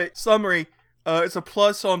 Okay, summary. It's a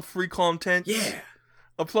plus on free content. Yeah.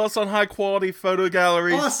 A plus on high quality photo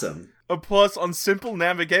galleries. Awesome. A plus on simple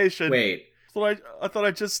navigation. Wait. I thought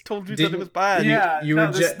I just told you that Didn't- it was bad. Yeah, you no,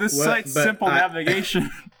 were this what? site's But simple I- navigation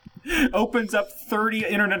opens up 30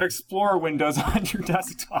 Internet Explorer windows on your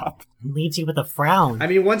desktop. Leaves you with a frown. I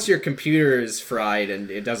mean, once your computer is fried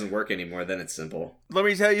and it doesn't work anymore, then it's simple. Let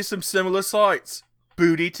me tell you some similar sites.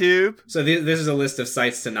 BootyTube, So this is a list of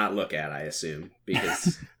sites to not look at, I assume,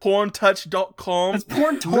 because PornTouch.com, It's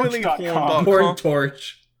porntorch.com. Porn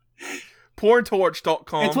Torch.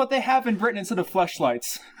 PornTorch.com. It's what they have in Britain instead of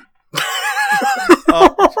fleshlights.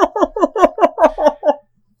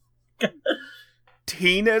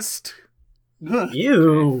 Teenist,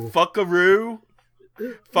 Ew. Fuckaroo,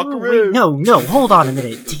 Oh, Fuckaroo. wait, no, hold on a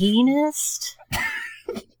minute. Teenist?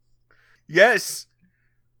 Yes.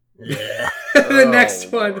 The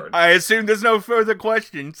next one. Lord. I assume there's no further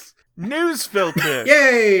questions. News filter.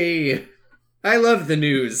 Yay! I love the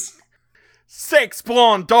news.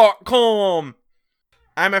 Sexbond.com.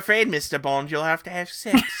 I'm afraid, Mr. Bond, you'll have to have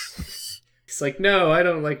sex. He's like, no, I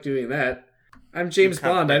don't like doing that. I'm James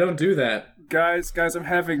Bond. I don't do that. Guys, I'm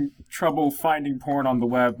having trouble finding porn on the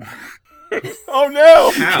web. Oh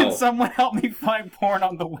no! How? Can someone help me find porn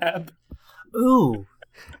on the web? Ooh.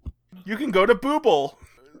 You can go to Booble.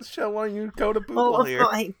 Shall why don't you go to Booble here?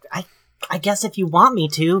 I guess if you want me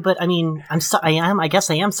to, but I mean, I guess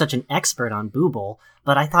I am such an expert on Booble,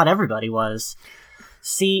 but I thought everybody was.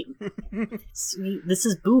 See, this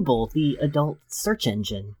is Booble, the adult search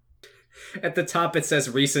engine. At the top, it says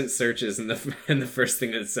recent searches, and the first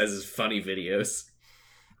thing that it says is funny videos.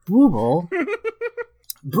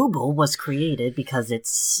 Booble was created because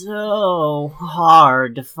it's so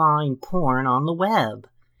hard to find porn on the web.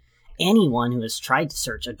 Anyone who has tried to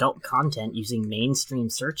search adult content using mainstream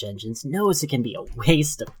search engines knows it can be a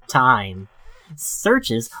waste of time.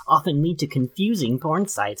 Searches often lead to confusing porn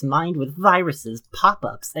sites mined with viruses,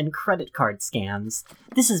 pop-ups, and credit card scams.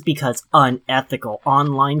 This is because unethical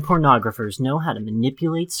online pornographers know how to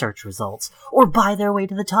manipulate search results or buy their way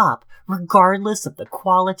to the top, regardless of the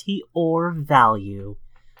quality or value.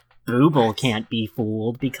 Booble can't be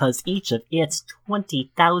fooled because each of its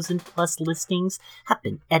 20,000 plus listings have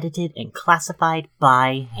been edited and classified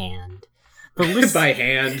by hand. The list By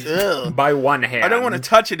hand. Ugh. By one hand. I don't want to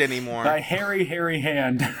touch it anymore. By hairy, hairy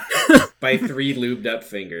hand. By 3 lubed up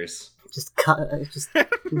fingers. just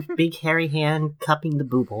big hairy hand cupping the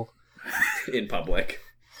booble. In public.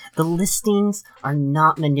 The listings are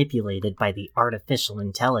not manipulated by the artificial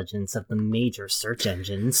intelligence of the major search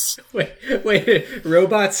engines. Wait,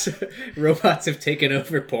 robots have taken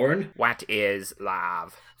over porn? What is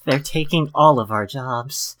love? They're taking all of our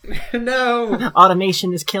jobs. No!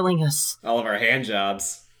 Automation is killing us. All of our hand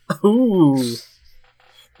jobs. Ooh.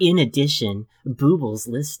 In addition, Booble's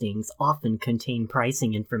listings often contain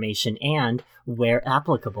pricing information and, where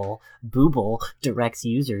applicable, Booble directs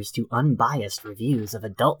users to unbiased reviews of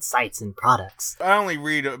adult sites and products. I only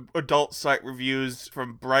read adult site reviews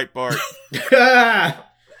from Breitbart.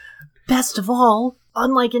 Best of all,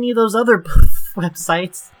 unlike any of those other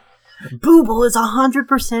websites, Booble is a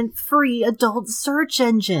 100% free adult search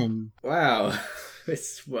engine. Wow.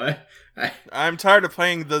 It's what? I'm tired of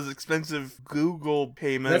paying those expensive Google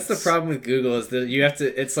payments. That's the problem with Google is that you have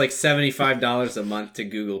to. It's like $75 a month to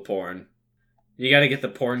Google porn. You got to get the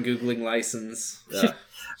porn Googling license. Ugh, it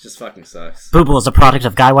just fucking sucks. Booble is a product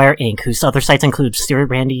of Guywire Inc., whose other sites include Sir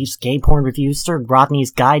Randy's Gay Porn Reviews, Sir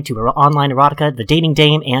Rodney's Guide to Online Erotica, The Dating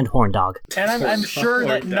Dame, and Horn Dog. And I'm sure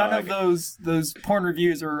that Horn none of dog. those porn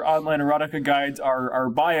reviews or online erotica guides are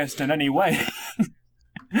biased in any way.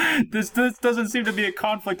 This doesn't seem to be a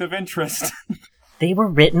conflict of interest. They were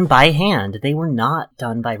written by hand. They were not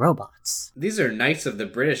done by robots. These are knights of the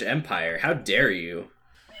British Empire. How dare you?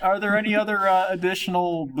 Are there any other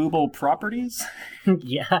additional Booble properties?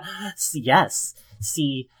 Yes.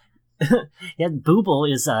 See,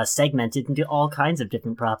 Booble is segmented into all kinds of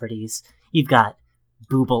different properties. You've got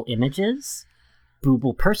Booble Images,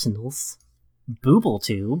 Booble Personals,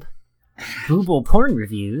 BoobleTube, Booble Porn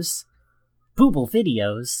Reviews, Booble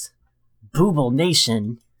Videos, Booble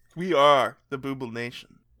Nation, We are the Booble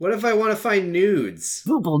Nation. What if I want to find nudes?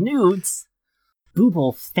 Booble Nudes,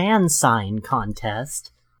 Booble Fan Sign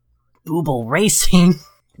Contest, Booble Racing.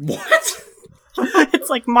 What? It's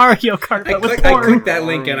like Mario Kart, I but with clicked porn. that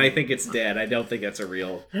link and I think it's dead. I don't think that's a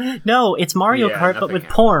real. No, it's Mario Yeah, Kart, but nothing with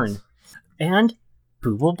happens. porn. And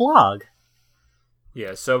Booble Blog.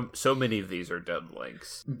 Yeah, so many of these are dead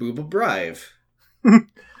links. Booble Brive.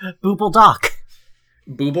 Booble Doc.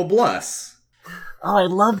 Booble Blus. Oh, I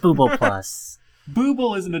love Booble Plus.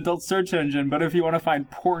 Booble is an adult search engine, but if you want to find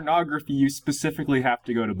pornography, you specifically have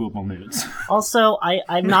to go to Booble Nudes. Also,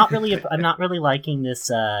 I'm not really liking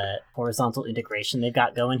this horizontal integration they've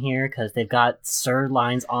got going here, because they've got Sir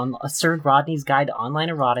Rodney's Guide to Online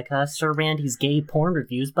Erotica, Sir Randy's Gay Porn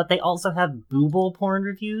Reviews, but they also have Booble Porn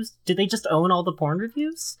Reviews. Do they just own all the porn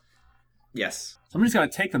reviews? Yes. Somebody's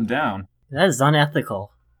got to take them down. That is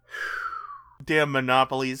unethical. Damn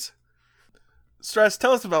monopolies. Stress,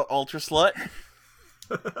 tell us about Ultra Slut.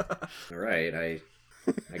 All right.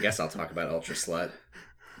 I guess I'll talk about Ultra Slut.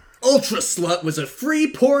 Ultra Slut was a free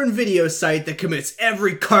porn video site that commits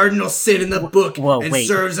every cardinal sin in the book Whoa, and wait.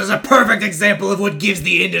 serves as a perfect example of what gives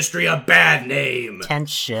the industry a bad name.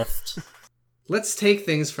 Tense shift. Let's take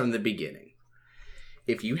things from the beginning.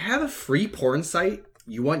 If you have a free porn site,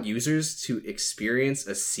 you want users to experience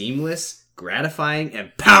a seamless, gratifying,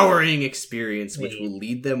 empowering experience which Wait. will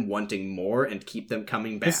lead them wanting more and keep them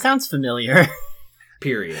coming back. This sounds familiar.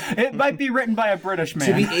 Period. It might be written by a British man.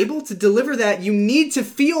 To be able to deliver that, you need to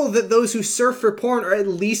feel that those who surf for porn are at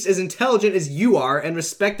least as intelligent as you are and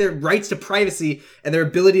respect their rights to privacy and their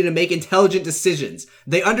ability to make intelligent decisions.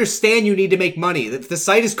 They understand you need to make money. If the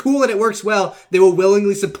site is cool and it works well, they will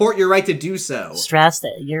willingly support your right to do so. Stress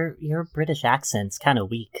that your British accent's kind of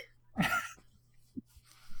weak.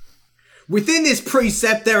 Within this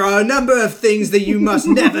precept, there are a number of things that you must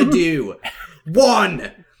never do.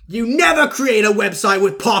 1. You never create a website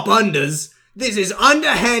with pop-unders. This is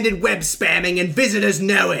underhanded web spamming and visitors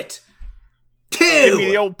know it. Give me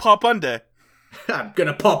the 2. old pop under. I'm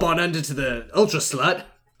gonna pop on under to the Ultra Slut.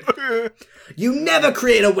 You never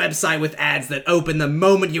create a website with ads that open the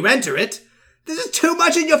moment you enter it. This is too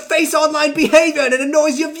much in your face online behavior and it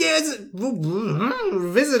annoys your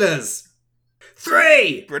visitors.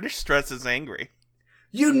 3. British Stress is angry.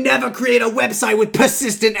 You never create a website with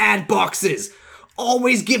persistent ad boxes.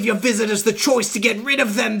 Always give your visitors the choice to get rid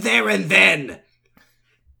of them there and then.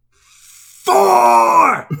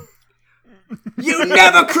 4! You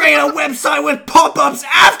never create a website with pop-ups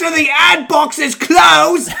after the ad boxes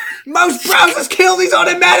close! Most browsers kill these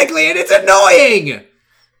automatically and it's annoying!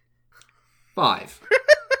 5.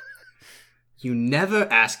 You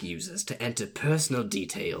never ask users to enter personal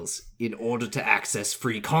details in order to access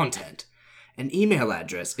free content. An email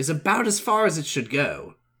address is about as far as it should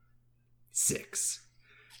go. 6.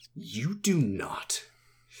 You do not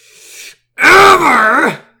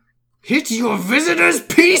ever hit your visitor's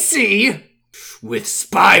PC with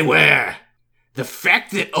spyware. The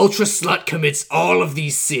fact that Ultra Slut commits all of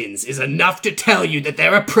these sins is enough to tell you that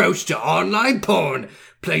their approach to online porn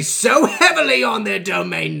plays so heavily on their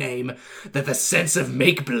domain name that the sense of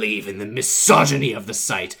make-believe in the misogyny of the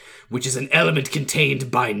site, which is an element contained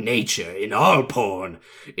by nature in all porn,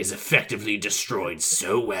 is effectively destroyed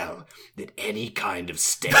so well that any kind of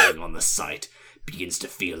staying on the site begins to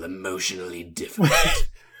feel emotionally difficult.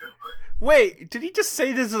 Wait, did he just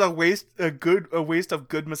say this is a waste of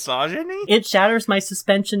good misogyny? It shatters my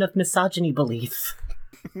suspension of misogyny belief.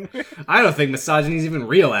 I don't think misogyny is even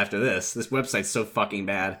real after this. This website's so fucking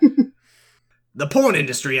bad. The porn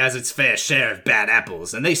industry has its fair share of bad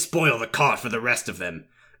apples, and they spoil the cart for the rest of them.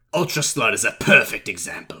 Ultra Slut is a perfect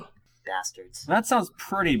example. Bastards. That sounds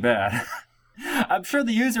pretty bad. I'm sure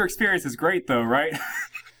the user experience is great, though, right?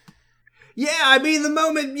 Yeah, I mean, the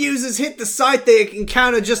moment users hit the site, they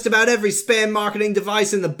encounter just about every spam marketing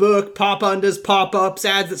device in the book, pop-unders, pop-ups,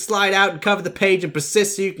 ads that slide out and cover the page and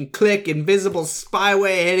persist so you can click, invisible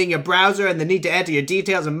spyware hitting your browser, and the need to enter your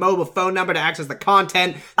details and mobile phone number to access the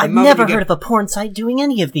content. I've never heard of a porn site doing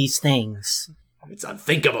any of these things. It's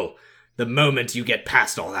unthinkable. The moment you get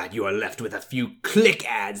past all that, you are left with a few click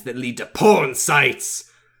ads that lead to porn sites.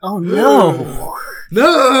 Oh no!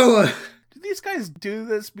 No! These guys do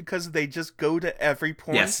this because they just go to every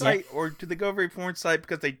porn site, or do they go to every porn site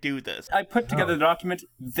because they do this? I put together the document.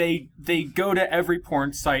 They go to every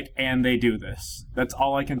porn site and they do this. That's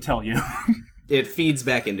all I can tell you. It feeds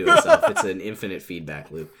back into itself. It's an infinite feedback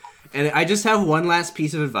loop. And I just have one last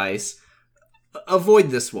piece of advice. Avoid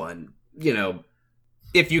this one. You know,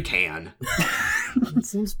 if you can. It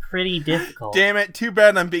seems pretty difficult. Damn it, too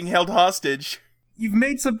bad I'm being held hostage. You've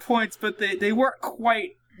made some points, but they weren't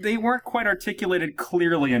quite articulated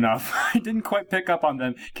clearly enough. I didn't quite pick up on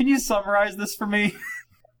them. Can you summarize this for me?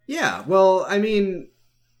 Yeah, well, I mean,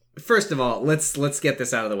 first of all, let's get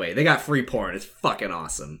this out of the way. They got free porn. It's fucking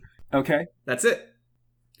awesome. Okay. That's it.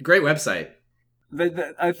 Great website.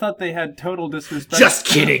 I thought they had total disrespect. Just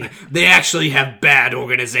kidding. They actually have bad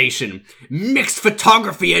organization, mixed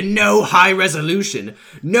photography, and no high resolution.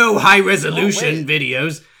 No high resolution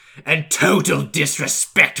videos. And total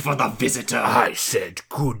disrespect for the visitor. I said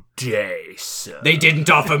good day, sir. They didn't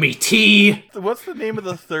offer me tea. What's the name of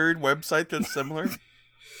the third website that's similar?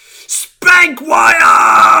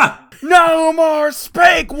 Spankwire! No more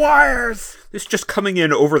spank wires! It's just coming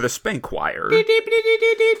in over the spank wire.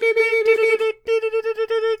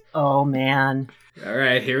 Oh man.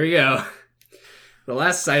 Alright, here we go. The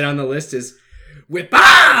last site on the list is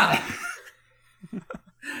Whippa!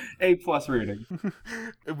 A+ rating.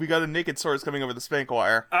 We got a naked source coming over the spank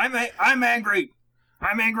wire. I'm angry.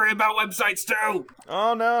 I'm angry about websites too.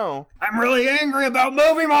 Oh no. I'm really angry about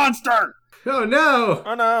Movie Monster. Oh no!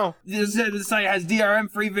 Oh no. This site has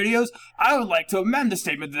DRM-free videos. I would like to amend the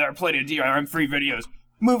statement that there are plenty of DRM-free videos.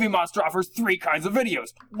 Movie Monster offers 3 kinds of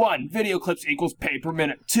videos. 1. Video clips equals pay per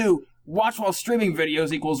minute. 2. Watch while streaming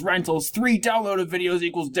videos equals rentals. 3. Downloaded videos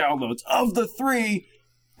equals downloads. Of the 3,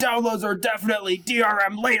 downloads are definitely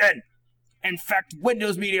DRM laden. In fact,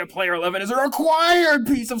 Windows Media Player 11 is a required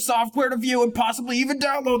piece of software to view and possibly even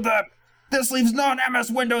download them. This leaves non-MS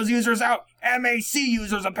Windows users out. MAC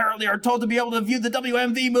users apparently are told to be able to view the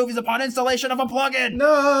WMV movies upon installation of a plugin.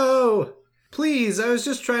 No! Please, I was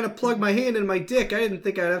just trying to plug my hand in my dick. I didn't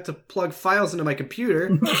think I'd have to plug files into my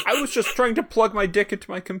computer. I was just trying to plug my dick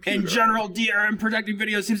into my computer. In general, DRM protecting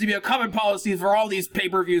videos seems to be a common policy for all these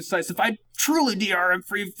pay-per-view sites. If I truly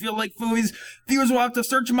DRM-free feel like movies, viewers will have to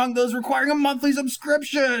search among those requiring a monthly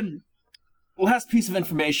subscription. Last piece of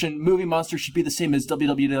information, Movie Monster should be the same as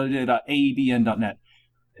www.aebn.net.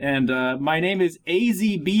 And my name is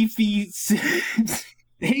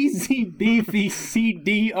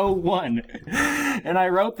AZBeefyCD01. And I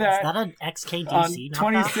wrote that, Is that an XKDC on knockoff?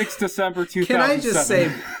 26 December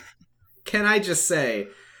 2007. Can I just say,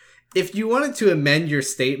 if you wanted to amend your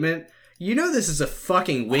statement, you know this is a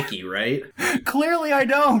fucking wiki, right? Clearly I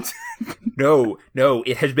don't. No,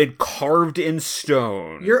 it has been carved in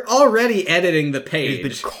stone. You're already editing the It page.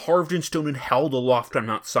 has been carved in stone and held aloft on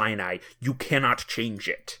Mount Sinai. You cannot change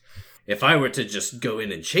it. If I were to just go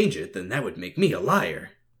in and change it, then that would make me a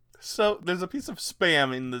liar. So there's a piece of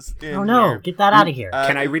spam in this. Oh no, get that out of here.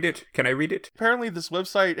 Can I read it? Apparently, this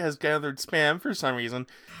website has gathered spam for some reason,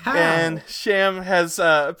 How? and Sham has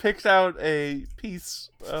picked out a piece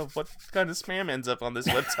of what kind of spam ends up on this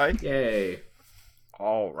website. Yay.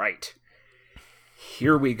 All right.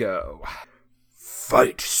 Here we go.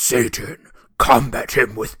 Fight Satan. Combat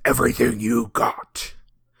him with everything you got.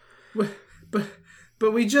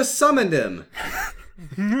 But we just summoned him.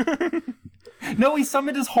 No, he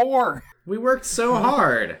summoned his whore. We worked so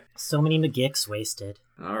hard. So many McGicks wasted.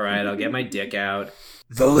 All right, I'll get my dick out.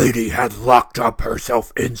 The lady had locked up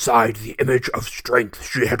herself inside the image of strength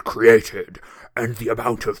she had created, and the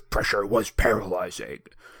amount of pressure was paralyzing.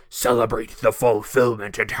 Celebrate the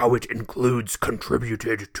fulfillment and how it includes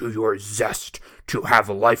contributed to your zest to have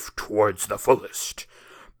life towards the fullest.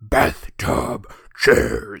 Bathtub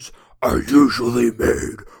chairs are usually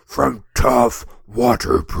made from tough,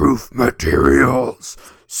 waterproof materials,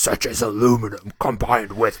 such as aluminum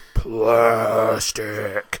combined with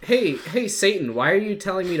plastic. Hey, Satan, why are you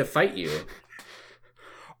telling me to fight you?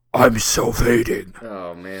 I'm self-hating,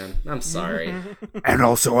 Oh, man, I'm sorry. and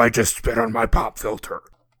also I just spit on my pop filter.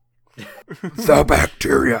 The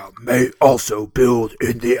bacteria may also build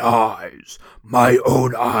in the eyes. My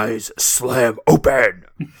own eyes slam open.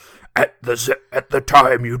 At the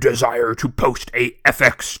time you desire to post a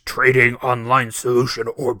FX trading online solution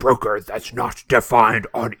or broker that's not defined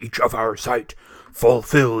on each of our site,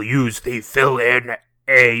 use the fill in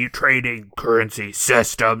a trading currency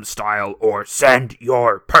system style or send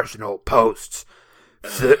your personal posts.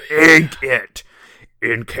 Think it.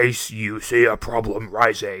 In case you see a problem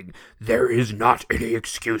rising, there is not any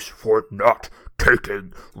excuse for not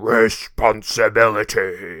taking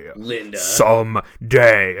responsibility. Linda.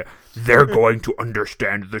 Someday, they're going to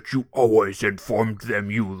understand that you always informed them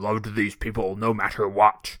you loved these people no matter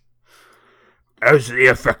what. As the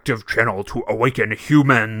effective channel to awaken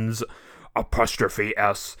humans,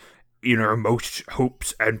 '(S), innermost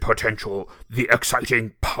hopes and potential, the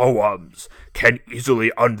exciting poems can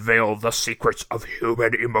easily unveil the secrets of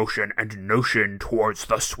human emotion and notion towards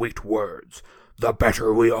the sweet words. The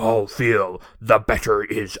better we all feel, the better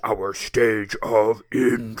is our stage of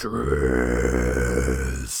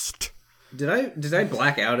interest. Did I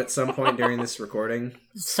black out at some point during this recording?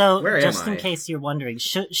 So, Where am just in I? case you're wondering,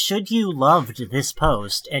 should you loved this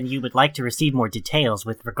post and you would like to receive more details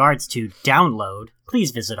with regards to download,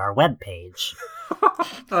 please visit our webpage.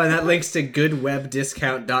 Oh, and that links to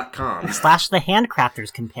goodwebdiscount.com. / the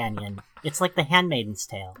Handcrafter's Companion. It's like the Handmaiden's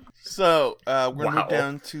Tale. So, we're going to Wow. move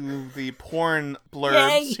down to the porn blurbs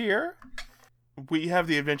Yay! here. We have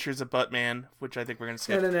the Adventures of Buttman, which I think we're going to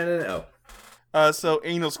skip. No. So,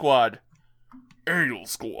 Anal Squad. Anal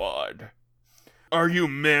Squad. Are you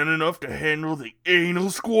man enough to handle the Anal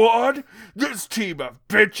Squad? This team of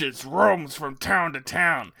bitches roams from town to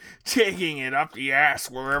town, taking it up the ass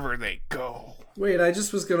wherever they go. Wait, I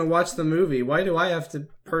just was gonna watch the movie. Why do I have to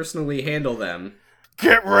personally handle them?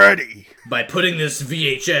 Get ready! By putting this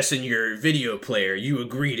VHS in your video player, you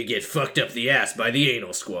agree to get fucked up the ass by the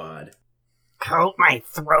Anal Squad. Coat my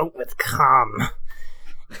throat with cum.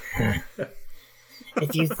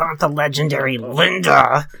 If you thought the legendary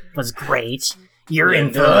Linda was great, you're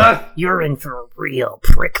in for a real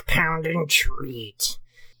prick-pounding treat.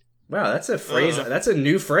 Wow, that's a phrase. That's a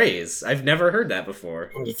new phrase. I've never heard that before.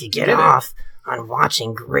 And if you get Did it? off on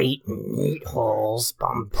watching great meat holes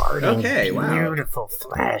bombarding Okay, wow. beautiful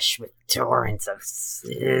flesh with torrents of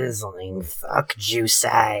sizzling fuck juice,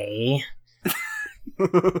 Whoa.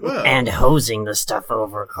 and hosing the stuff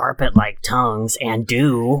over carpet like tongues, and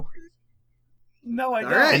do. No, I All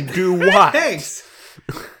don't. right. Do what? Thanks.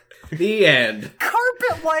 The end.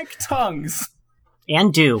 Carpet-like tongues.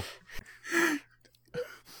 And do.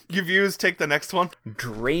 You views take the next one.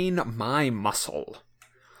 Drain my muscle.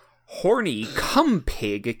 Horny cum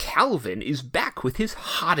pig Calvin is back with his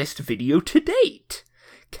hottest video to date.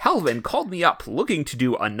 Calvin called me up looking to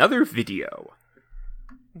do another video.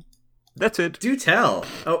 That's it. Do tell.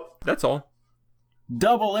 Oh, That's all.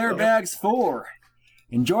 Double airbags 4.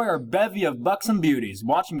 Enjoy our bevy of buxom beauties.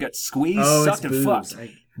 Watch them get squeezed, it's sucked, and boobs. fucked.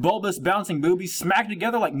 Bulbous bouncing boobies smacked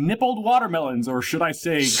together like nippled watermelons, or should I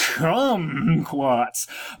say kumquats.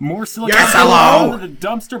 More silicone Yes, hello! than the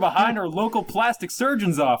dumpster behind our local plastic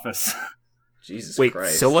surgeon's office. Jesus Wait,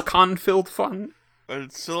 Christ. silicon-filled fun?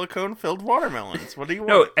 Silicone-filled watermelons. What do you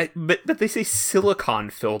No, want? but they say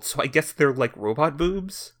silicon-filled, so I guess they're like robot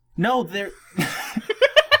boobs? No, they're...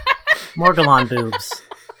 Morgulon boobs.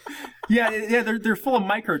 Yeah, they're full of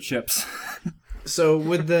microchips. So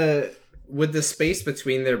would the space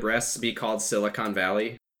between their breasts be called Silicon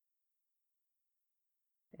Valley?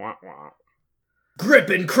 Wah, wah. Grip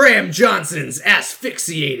and Cram Johnson's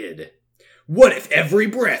asphyxiated. What if every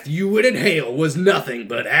breath you would inhale was nothing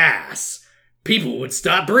but ass? People would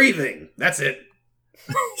stop breathing. That's it.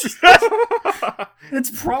 It's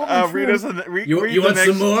probably read true. us read You the want next...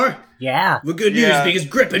 some more? Yeah. Well, good news, Yeah. because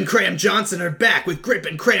Grip and Cram Johnson are back with Grip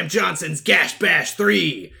and Cram Johnson's Gash Bash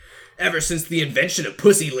 3. Ever since the invention of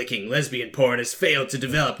pussy licking, lesbian porn has failed to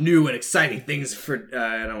develop new and exciting things for,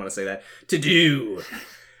 I don't want to say that, to do.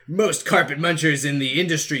 Most carpet munchers in the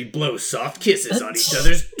industry blow soft kisses on each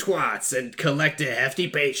other's twats and collect a hefty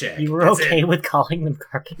paycheck. You were That's okay it. with calling them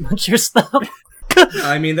carpet munchers, though?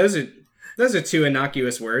 I mean, those are two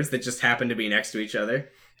innocuous words that just happen to be next to each other.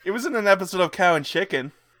 It was in an episode of Cow and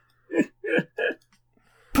Chicken.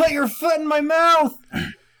 Put your foot in my mouth!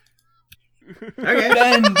 Okay.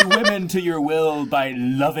 Bend women to your will by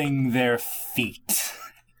loving their feet.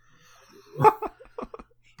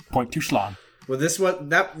 Point to Schlong. Well,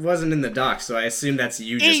 that wasn't in the doc, so I assume that's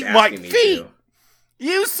you just Eat my asking me feet! to.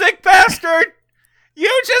 You sick bastard!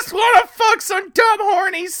 You just want to fuck some dumb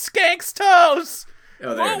horny skank's toes!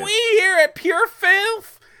 Oh, there it What is. we here at Pure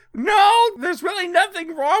Filth? No, there's really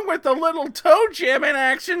nothing wrong with a little toe jam in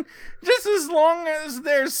action, just as long as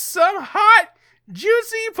there's some hot,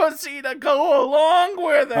 juicy pussy to go along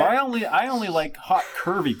with it. Oh, I only like hot,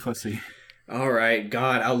 curvy pussy. All right,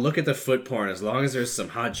 God, I'll look at the foot porn as long as there's some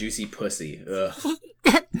hot, juicy pussy. Ugh.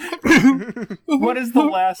 What is the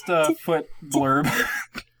last foot blurb?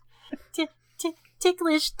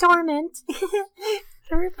 Ticklish torment.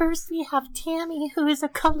 First we have Tammy, who is a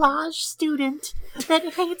collage student that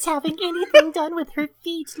hates having anything done with her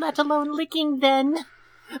feet, let alone licking them.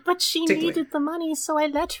 But she Tickling. needed the money, so I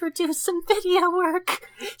let her do some video work.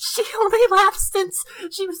 She only laughs since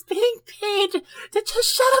she was being paid to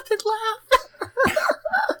just shut up and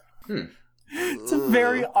laugh. It's a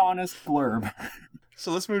very honest blurb.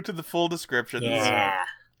 So let's move to the full descriptions. Yeah.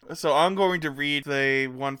 So I'm going to read the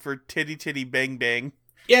one for Titty Titty Bang Bang.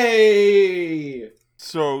 Yay!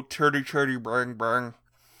 So, Titty Titty Bang Bang.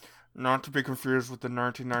 Not to be confused with the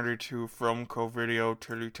 1992 film co-video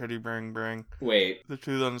Titty Titty Bang Bang. Wait. The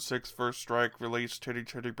 2006 First Strike released Titty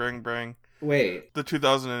Titty Bang Bang. Wait. The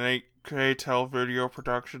 2008 K-Tel Video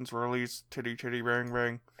Productions released Titty Titty Bang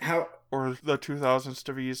Bang. How? Or the 2000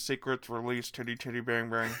 Stevie's Secrets released Titty Titty Bang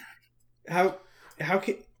Bang. How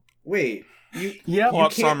can? Wait. Yeah,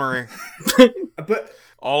 Plot can't- summary. But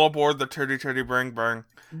All aboard the Titty Titty Bang Bang.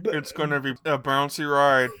 It's gonna be a bouncy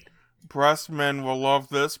ride. Breast men will love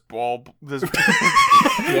this ball. This.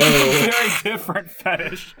 whoa, very different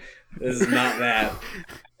fetish. this is not that.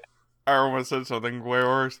 I almost said something way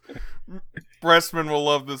worse. Breast men will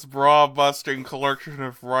love this bra-busting collection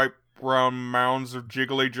of ripe brown mounds of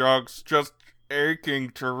jiggly jugs just aching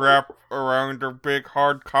to wrap around their big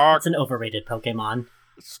hard cock. It's an overrated Pokemon.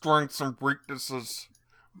 Strengths and weaknesses.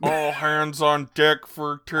 All hands on deck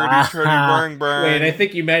for Titty Titty Bang Bang. Wait, I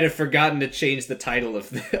think you might have forgotten to change the title of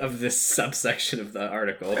this subsection of the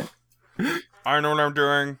article. I know what I'm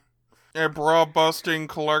doing. A bra-busting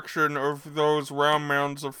collection of those round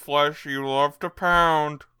mounds of flesh you love to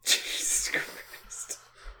pound. Jesus Christ.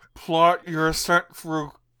 Plot your ascent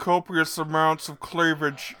through copious amounts of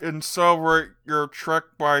cleavage and celebrate your trek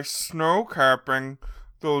by snow capping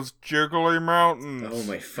those jiggly mountains. Oh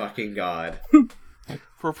my fucking god.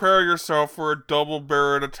 Prepare yourself for a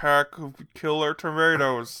double-barreled attack of killer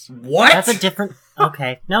tomatoes. What? That's a different...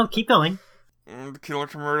 Okay. No, keep going. The killer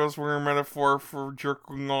tomatoes were a metaphor for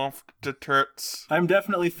jerking off to tits. I'm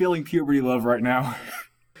definitely feeling puberty love right now.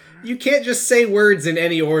 You can't just say words in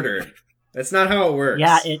any order. That's not how it works.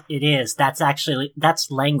 Yeah, it is.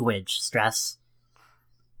 That's language, Stress.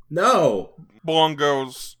 No.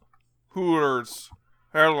 Bongos, hooters,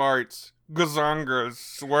 headlights, gazongas,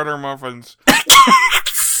 sweater muffins.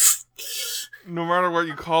 No matter what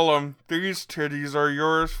you call them, these titties are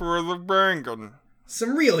yours for the bangin'.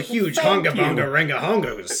 Some real huge Thank honga you. bonga ranga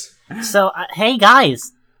hongos. So, hey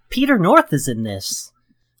guys, Peter North is in this.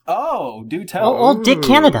 Oh, do tell. Oh, old Dick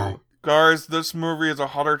Canada. Guys, this movie is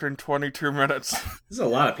 122 minutes. There's a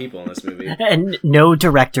lot of people in this movie. And no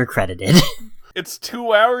director credited. It's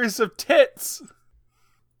 2 hours of tits.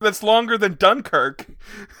 That's longer than Dunkirk.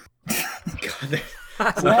 God,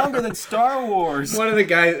 It's longer than Star Wars. one of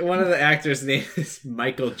the actors' name is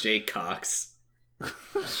Michael J. Cox.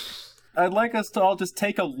 I'd like us to all just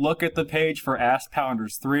take a look at the page for Ass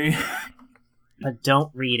Pounders 3. But don't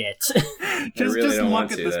read it. just really don't look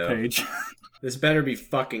want at to, this though. page. This better be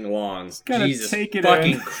fucking long. Gotta Jesus take it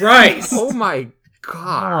fucking in. Christ! Oh my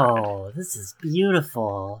god. Oh, this is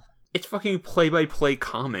beautiful. It's fucking play-by-play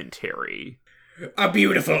commentary. A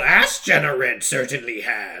beautiful ass generant certainly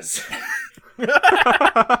has.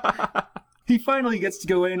 He finally gets to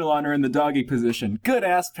go anal on her in the doggy position. Good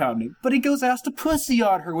ass pounding. But he goes ass to pussy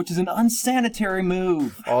on her, which is an unsanitary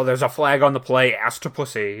move. Oh, there's a flag on the play. Ass to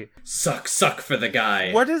pussy. Suck for the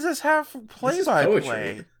guy. What does this have for This is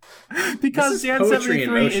play-by-play? Because This is Dan poetry in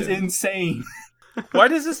 73 is motion. insane. Why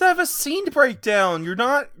does this have a scene breakdown? You're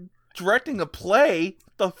not directing a play.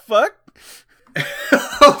 The fuck?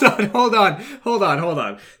 Hold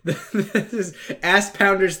on. This is Ass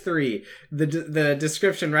Pounders 3. The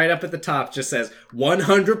description right up at the top just says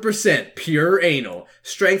 100% pure anal.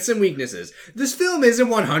 Strengths and weaknesses. This film isn't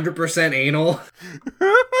 100% anal.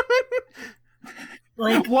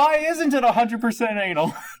 Like, Why isn't it 100%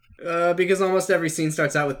 anal? Because almost every scene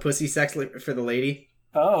starts out with pussy sex for the lady.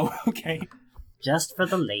 Oh, okay. just for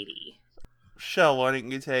the lady. Shell, why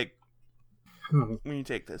don't you take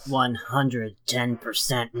this?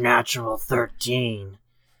 110% natural 13.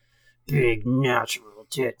 Big natural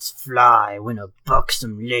tits fly when a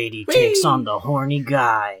buxom lady takes on the horny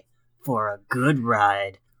guy for a good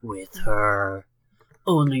ride with her.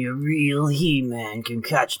 Only a real He-Man can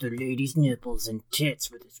catch the lady's nipples and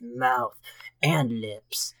tits with his mouth and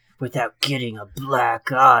lips without getting a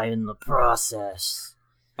black eye in the process.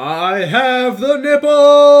 I have the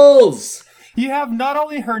nipples! You have not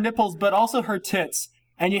only her nipples, but also her tits.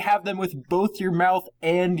 And you have them with both your mouth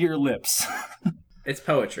and your lips. It's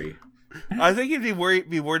poetry. I think you'd be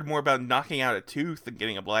worried more about knocking out a tooth than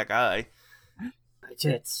getting a black eye. My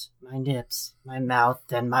tits, my nips, my mouth,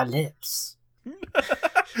 and my lips.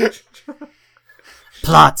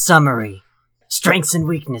 Plot summary. Strengths and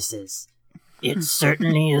weaknesses. It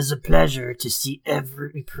certainly is a pleasure to see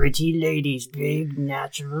every pretty lady's big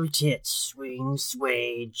natural tits swing,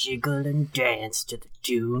 sway, jiggle, and dance to the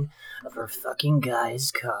tune of her fucking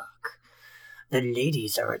guy's cock. The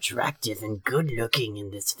ladies are attractive and good-looking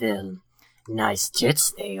in this film. Nice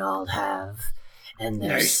tits they all have. And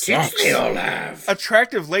their Nice sex... tits they all have.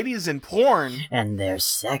 Attractive ladies in porn. And their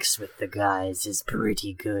sex with the guys is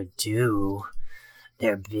pretty good, too.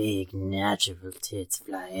 Their big natural tits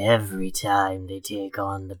fly every time they take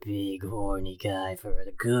on the big horny guy for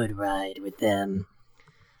a good ride with them.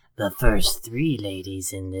 The first 3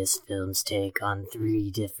 ladies in this film's take on 3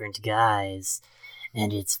 different guys,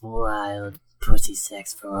 and it's wild pussy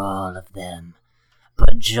sex for all of them.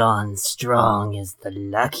 But John Strong is the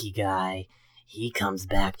lucky guy. He comes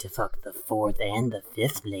back to fuck the 4th and the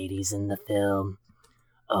 5th ladies in the film.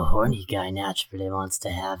 A horny guy naturally wants to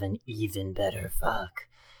have an even better fuck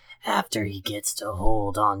after he gets to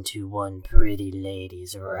hold on to one pretty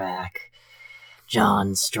lady's rack.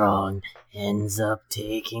 John Strong ends up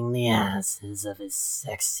taking the asses of his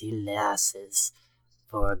sexy lasses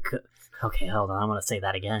for a good... Okay, hold on, I'm gonna say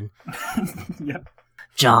that again. Yep.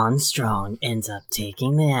 John Strong ends up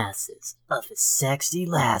taking the asses of his sexy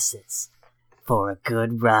lasses for a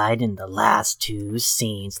good ride in the last 2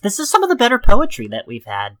 scenes. This is some of the better poetry that we've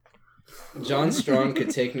had. John Strong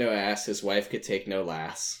could take no ass, his wife could take no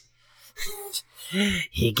lass.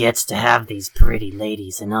 He gets to have these pretty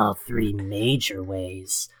ladies in all 3 major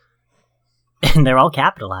ways. And they're all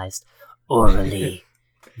capitalized. Orally,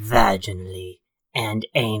 vaginally, and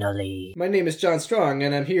anally. My name is John Strong,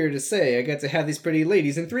 and I'm here to say I got to have these pretty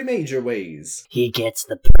ladies in 3 major ways. He gets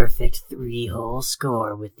the perfect 3-hole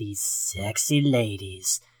score with these sexy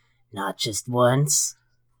ladies. Not just once,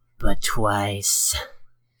 but twice.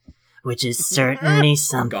 Which is certainly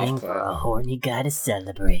something Golf for clap. a horny guy to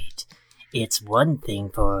celebrate. It's one thing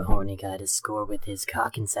for a horny guy to score with his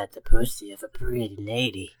cock inside the pussy of a pretty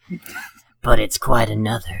lady. But it's quite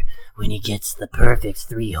another when he gets the perfect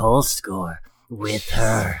 3-hole score with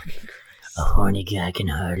her. A horny guy can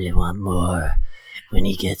hardly want more when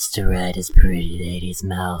he gets to ride his pretty lady's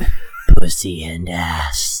mouth, pussy, and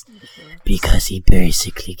ass. Because he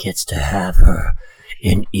basically gets to have her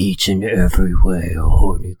in each and every way a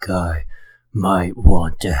horny guy might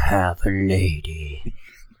want to have a lady.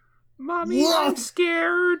 Mommy, I'm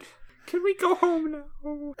scared. Can we go home now?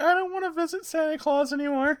 I don't want to visit Santa Claus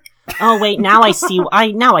anymore. Oh wait, now I see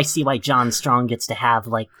why John Strong gets to have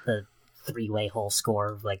like the 3-way whole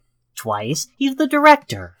score like twice. He's the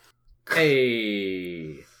director.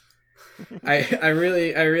 Hey. I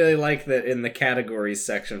really like that in the categories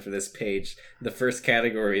section for this page, the first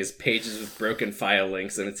category is pages with broken file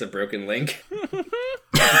links, and it's a broken link.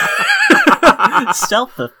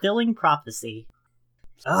 Self-fulfilling prophecy.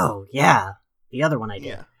 Oh, yeah. The other one I did.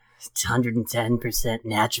 Yeah. It's 110%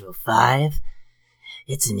 natural 5.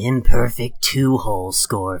 It's an imperfect 2-hole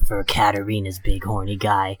score for Katarina's big horny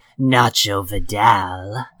guy, Nacho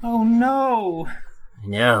Vidal. Oh no!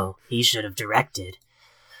 No, he should have directed.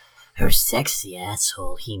 Her sexy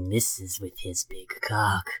asshole he misses with his big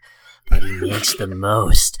cock, but he makes the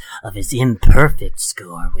most of his imperfect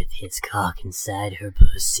score with his cock inside her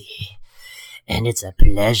pussy. And it's a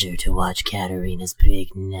pleasure to watch Katarina's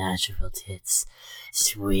big natural tits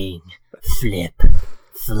swing, flip,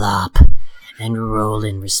 flop, and roll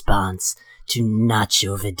in response to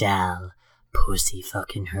Nacho Vidal pussy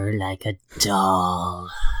fucking her like a doll.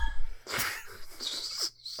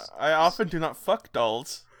 I often do not fuck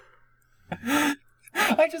dolls.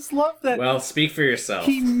 I just love that Well, speak for yourself.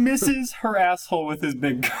 he misses her asshole with his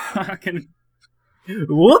big cock, and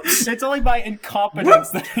Whoops! it's only by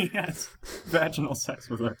incompetence that he has vaginal sex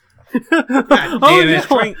with her. God Oh, damn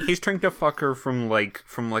it. He's trying to fuck her from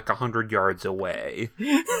 100 yards away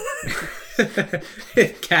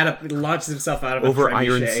Cat launches himself out of over a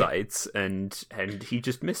iron trebuchet. sights, and he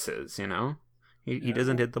just misses. He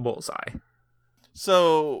doesn't hit the bullseye.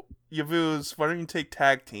 So, Yavuz, why don't you take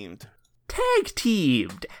tag teamed? Tag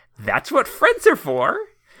teamed. That's what friends are for.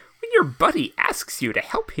 When your buddy asks you to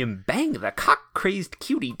help him bang the cock-crazed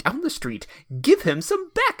cutie down the street, give him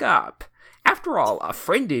some backup. After all, a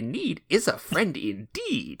friend in need is a friend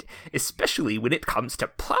indeed, especially when it comes to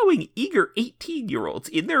plowing eager 18-year-olds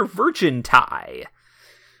in their virgin tie.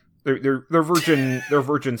 Their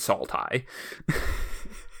virgin soul tie.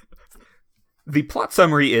 The plot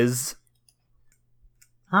summary is...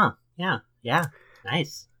 Huh, yeah,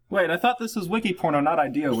 nice. Wait, I thought this was wiki porno, not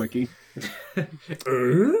idea wiki.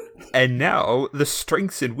 And now, the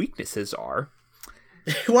strengths and weaknesses are...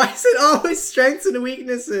 Why is it always strengths and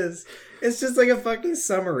weaknesses? It's just like a fucking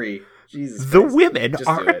summary. Jesus The Christ. women Just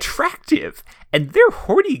are do it. attractive, and their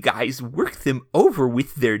horny guys work them over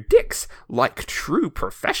with their dicks like true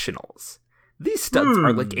professionals. These studs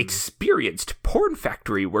are like experienced porn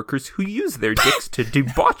factory workers who use their dicks to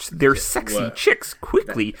debauch their sexy What? chicks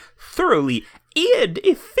quickly, thoroughly, and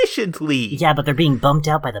efficiently. Yeah, but they're being bumped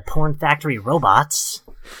out by the porn factory robots.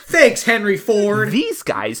 Thanks, Henry Ford. These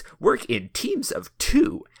guys work in teams of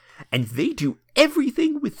 2, and they do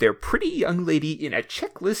everything with their pretty young lady in a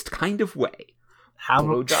checklist kind of way. How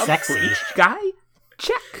Blowjob sexy. for each guy?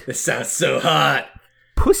 Check. This sounds so hot.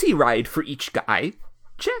 Pussy ride for each guy?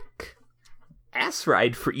 Check. Ass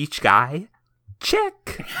ride for each guy?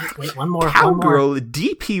 Check. Wait, one more. Cowgirl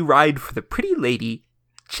DP ride for the pretty lady?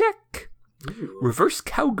 Check. Reverse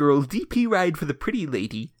cowgirl DP ride for the pretty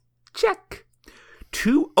lady? Check.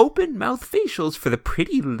 2 open mouth facials for the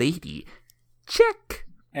pretty lady? Check.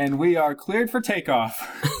 And we are cleared for takeoff.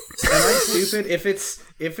 Am I stupid? If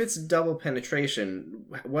it's double penetration,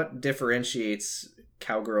 what differentiates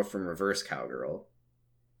cowgirl from reverse cowgirl?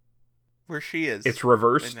 Where she is. It's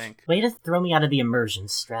reversed. I think. Way to throw me out of the immersion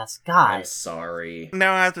stress. I'm God. sorry.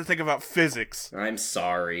 Now I have to think about physics. I'm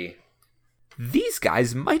sorry. These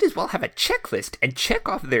guys might as well have a checklist and check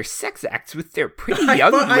off their sex acts with their pretty I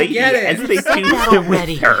young lady get it. as they Said do that them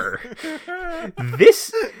already. with her.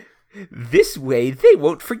 This way they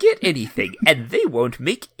won't forget anything and they won't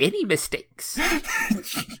make any mistakes.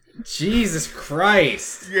 Jesus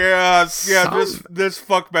Christ. Yeah, Some- this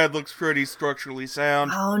fuckbed looks pretty structurally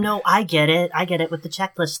sound. Oh no, I get it with the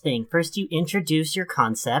checklist thing. First you introduce your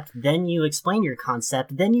concept, then you explain your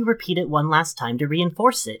concept, then you repeat it one last time to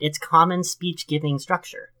reinforce it. It's common speech-giving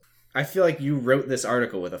structure. I feel like you wrote this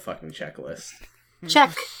article with a fucking checklist.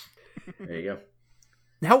 Check. There you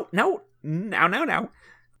go. Now.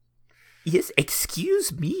 Yes,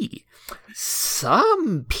 excuse me.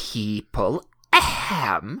 Some people,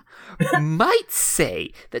 might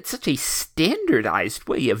say that such a standardized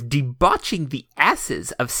way of debauching the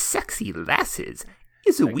asses of sexy lasses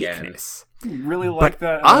is a Again. weakness. Really like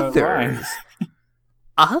But that line.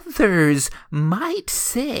 others might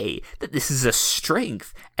say that this is a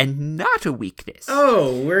strength and not a weakness.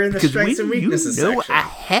 Oh, we're in the Because strengths and when weaknesses you know section.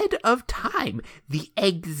 ahead of time the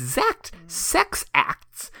exact sex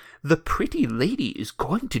acts the pretty lady is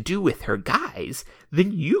going to do with her guys,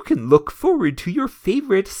 then you can look forward to your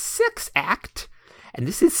favorite sex act, and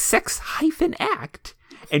this is sex-act,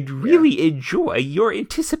 and really enjoy your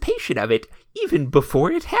anticipation of it even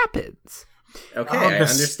before it happens. Okay, Oh, I the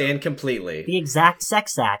understand completely. The exact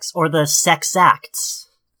sex acts, or the sex acts.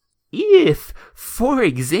 If, for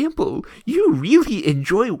example, you really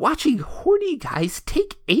enjoy watching horny guys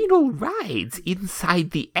take anal rides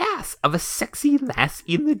inside the ass of a sexy lass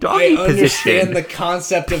in the I doggy understand position, the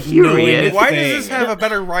concept of Period. knowing a Why thing. does this have a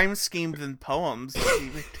better rhyme scheme than poems?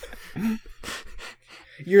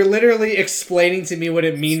 You're literally explaining to me what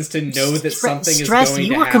it means to know that something is Stress, going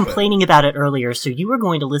you to were happen. complaining about it earlier, so you were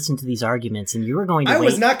going to listen to these arguments, and you were going to I wait.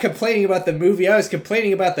 was not complaining about the movie. I was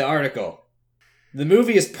complaining about the article. The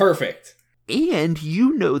movie is perfect. And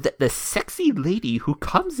you know that the sexy lady who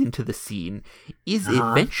comes into the scene is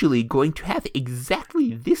eventually going to have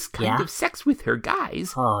exactly this kind of sex with her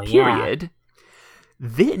guys, Oh, yeah. period.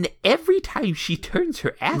 Then every time she turns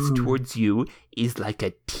her ass towards you is like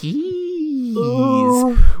a tease,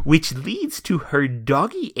 which leads to her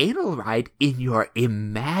doggy anal ride in your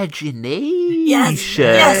imagination.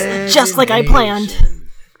 Yes, just like I planned.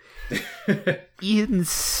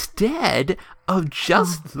 Instead of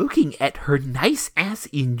just looking at her nice ass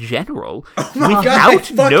in general God, I without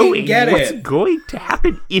fucking knowing get what's it. going to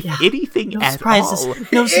happen, if anything No at surprises. all.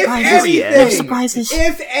 No If surprises. anything, No surprises.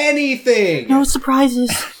 If anything. No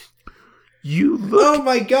surprises. You look Oh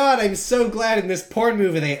my god, I'm so glad in this porn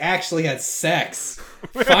movie they actually had sex.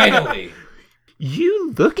 Finally.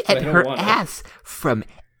 You look I at don't her want it. ass from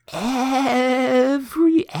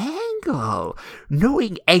every angle,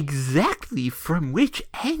 knowing exactly from which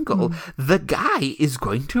angle the guy is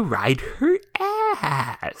going to ride her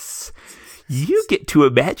ass. You get to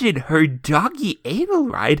imagine her doggy anal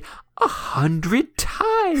ride 100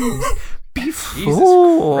 times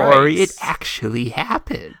before it Christ. actually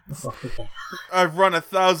happens. I've run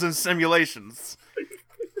 1,000 simulations.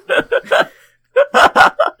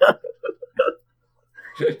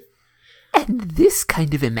 And this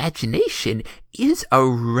kind of imagination is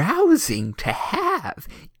arousing to have,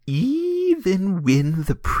 even when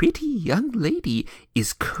the pretty young lady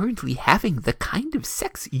is currently having the kind of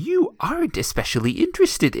sex you aren't especially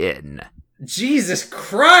interested in. Jesus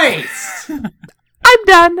Christ! I'm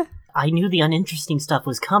done! I knew the uninteresting stuff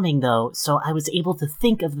was coming, though, so I was able to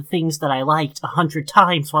think of the things that I liked 100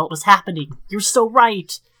 times while it was happening. You're so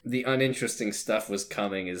right. The uninteresting stuff was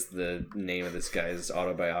coming is the name of this guy's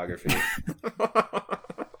autobiography.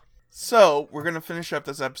 So, we're going to finish up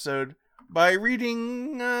this episode by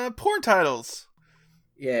reading porn titles.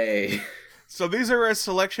 Yay. So these are a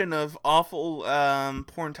selection of awful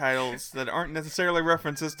porn titles that aren't necessarily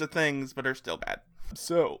references to things, but are still bad.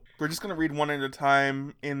 So, we're just going to read one at a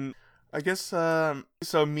time in, I guess,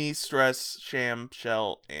 so me, Stress, Sham,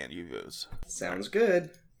 Shell, and you goes. Sounds good.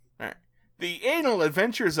 Alright. The Anal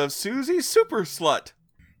Adventures of Susie Super Slut.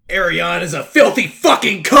 Arion is a filthy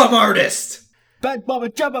fucking cum artist! Bad Baba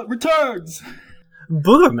Jabba returns!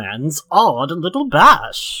 Boogerman's odd little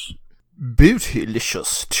bash.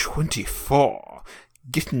 Beautylicious 24.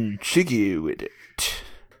 Getting jiggy with it.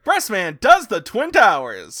 Breastman does the Twin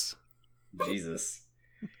Towers. Jesus.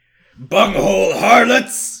 Bunghole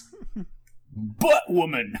harlots! Butt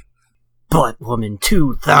woman! Buttwoman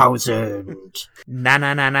 2000. Na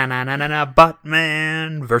na na na na na na na,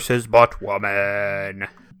 Buttman versus Buttwoman.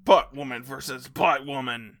 Butt Woman versus Butt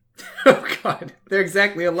Woman. Oh god, they're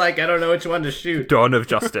exactly alike. I don't know which one to shoot. Dawn of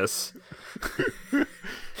Justice.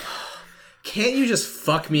 Can't you just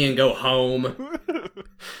fuck me and go home?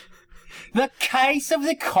 The case of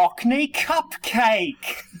the Cockney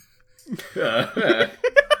Cupcake!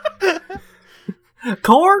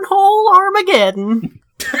 Cornhole Armageddon.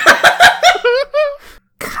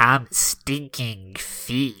 Come stinking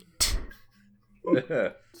feet.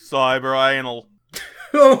 Cyber Anal.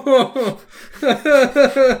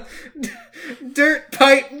 Dirt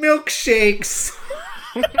pipe milkshakes.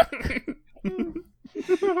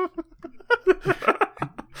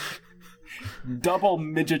 Double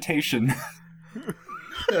midgetation.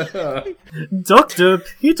 Dr.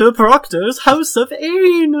 Peter Proctor's House of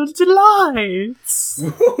Anal Delights.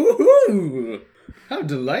 Woo-hoo-hoo. How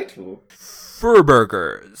delightful.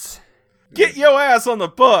 Furburgers. Get your ass on the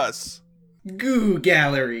bus. Goo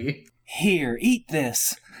gallery. Here, eat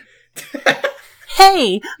this.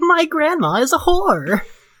 Hey, my grandma is a whore.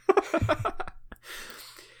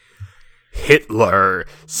 Hitler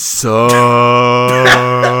sucks.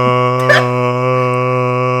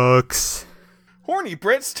 Horny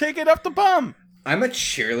Brits take it up the bum. I'm a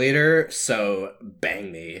cheerleader, so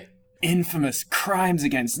bang me. Infamous crimes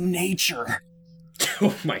against nature.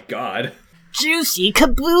 Oh my god. Juicy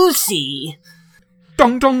Caboosey.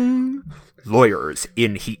 Dong dong. Lawyers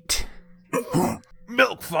in heat.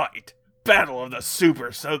 Milk fight. Battle of the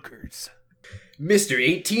Super Soakers. Mr.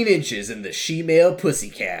 18 Inches and the She-Male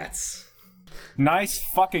Pussycats. Nice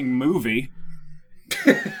fucking movie.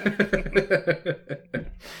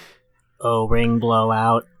 O-ring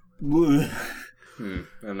blowout. Ugh. I'm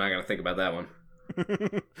not gonna think about that one.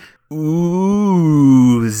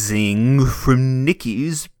 Oozing from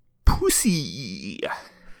Nikki's pussy.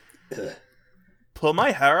 Pull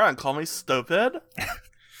my hair and call me stupid.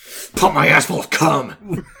 Pump my ass full of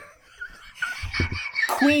cum.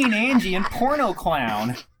 Queen Angie and Porno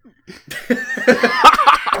Clown.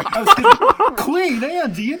 Oh, Queen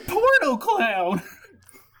Angie and Porno Clown.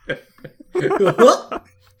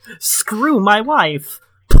 Screw my wife.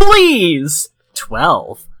 Please!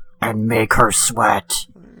 12. And make her sweat.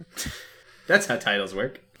 That's how titles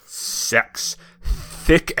work. Sex.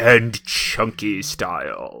 Thick and chunky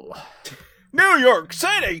style. New York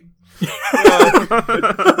City!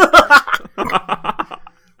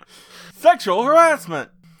 Sexual harassment.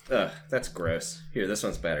 Ugh, that's gross. Here, this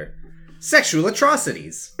one's better. Sexual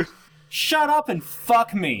atrocities. Shut up and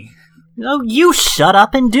fuck me. Oh, you shut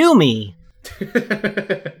up and do me.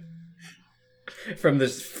 From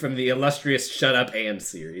the illustrious Shut Up and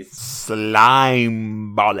series.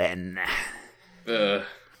 Slime ballin'. Ugh.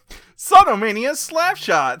 Sodomania slap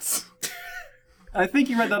shots. I think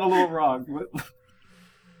you read that a little wrong.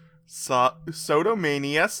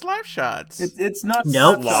 Sodomania slap shots. It's not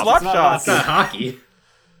Nope. Slap shots. It's not hockey.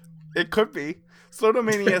 It could be.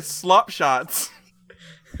 Sodomania slop shots.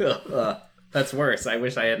 Ugh, that's worse. I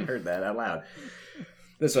wish I hadn't heard that out loud.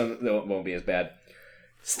 This one won't be as bad.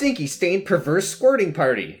 Stinky stained perverse squirting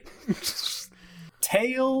party.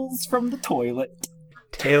 Tales from the toilet.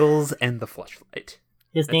 Tails and the Fleshlight.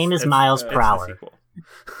 His name is Miles That's Prower. the sequel.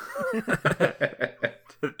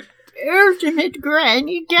 Ultimate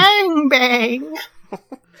Granny Gangbang.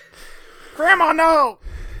 Grandma, no!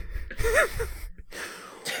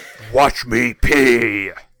 Watch me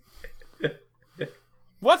pee.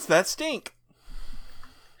 What's that stink?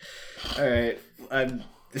 Alright, I'm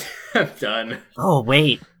done. Oh,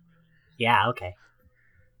 wait. Yeah, okay.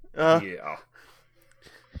 Yeah.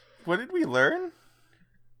 What did we learn?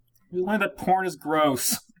 We learned that porn is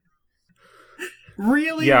gross.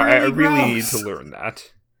 Really, Yeah, I really really need gross. to learn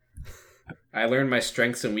that. I learned my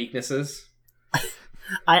strengths and weaknesses.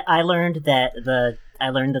 I learned that the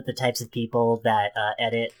types of people that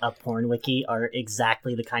edit a porn wiki are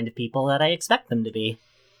exactly the kind of people that I expect them to be.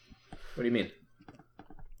 What do you mean?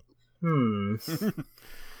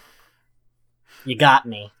 You got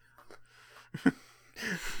me.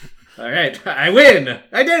 Alright, I win!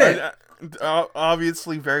 I did it!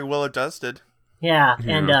 Obviously very well adjusted. Yeah,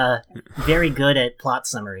 and very good at plot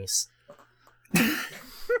summaries.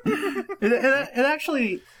 It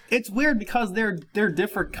actually, it's weird because they're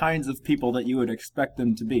different kinds of people that you would expect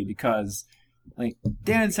them to be. Because, like,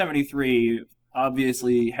 Dan73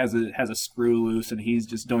 obviously has a screw loose, and he's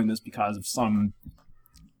just doing this because of some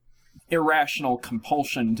irrational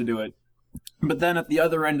compulsion to do it. But then at the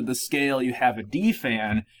other end of the scale, you have a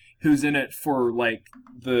D-fan who's in it for, like,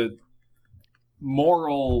 the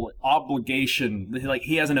moral obligation. Like,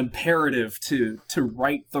 he has an imperative to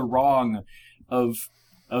right the wrong of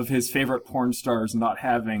his favorite porn stars not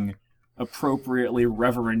having appropriately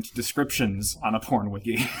reverent descriptions on a porn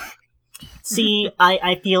wiki. See,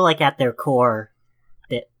 I feel like at their core,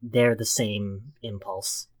 that they're the same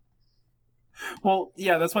impulse. Well,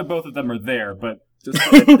 yeah, that's why both of them are there, but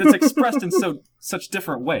it's expressed in such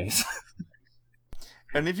different ways.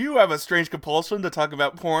 And if you have a strange compulsion to talk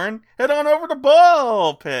about porn, head on over to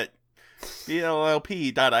Bullpit,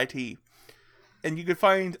 BLLP.it. And you can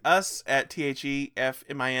find us at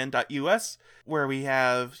thefmin.us, where we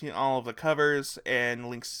have all of the covers and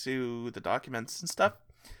links to the documents and stuff.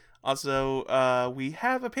 Also, we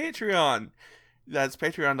have a Patreon. That's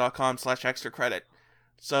patreon.com/extracredit.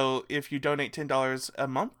 So if you donate $10 a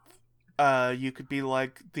month, you could be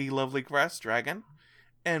like the lovely Grass Dragon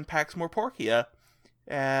and Pax more Porkia.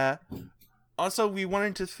 Also, we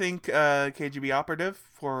wanted to thank KGB Operative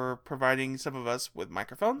for providing some of us with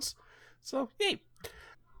microphones. So, yay.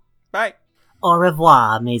 Bye. Au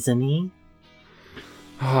revoir, mes amis.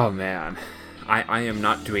 Oh man, I am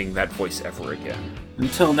not doing that voice ever again.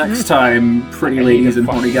 Until next time, pretty ladies and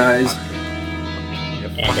horny guys.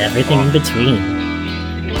 And everything in between.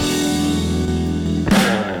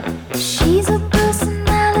 She's a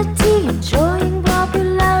personality, enjoying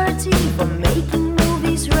popularity for making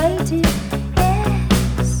movies rated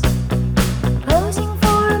S. Posing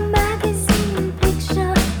for a magazine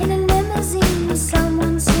picture in a limousine with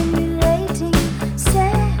someone simulating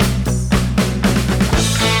sex.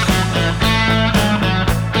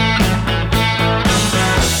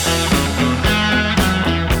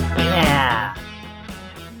 Yeah.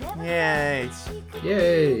 Yay.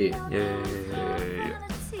 Yay! Yay.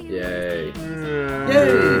 Yay!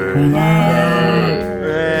 Yay.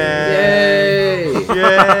 Yay!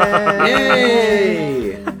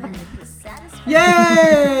 Yay!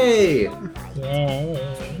 Yay! Yay.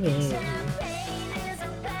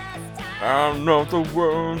 I'm not the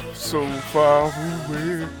world so far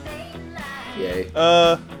away. Yay!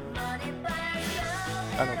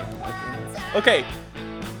 Okay.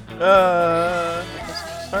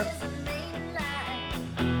 Let's start.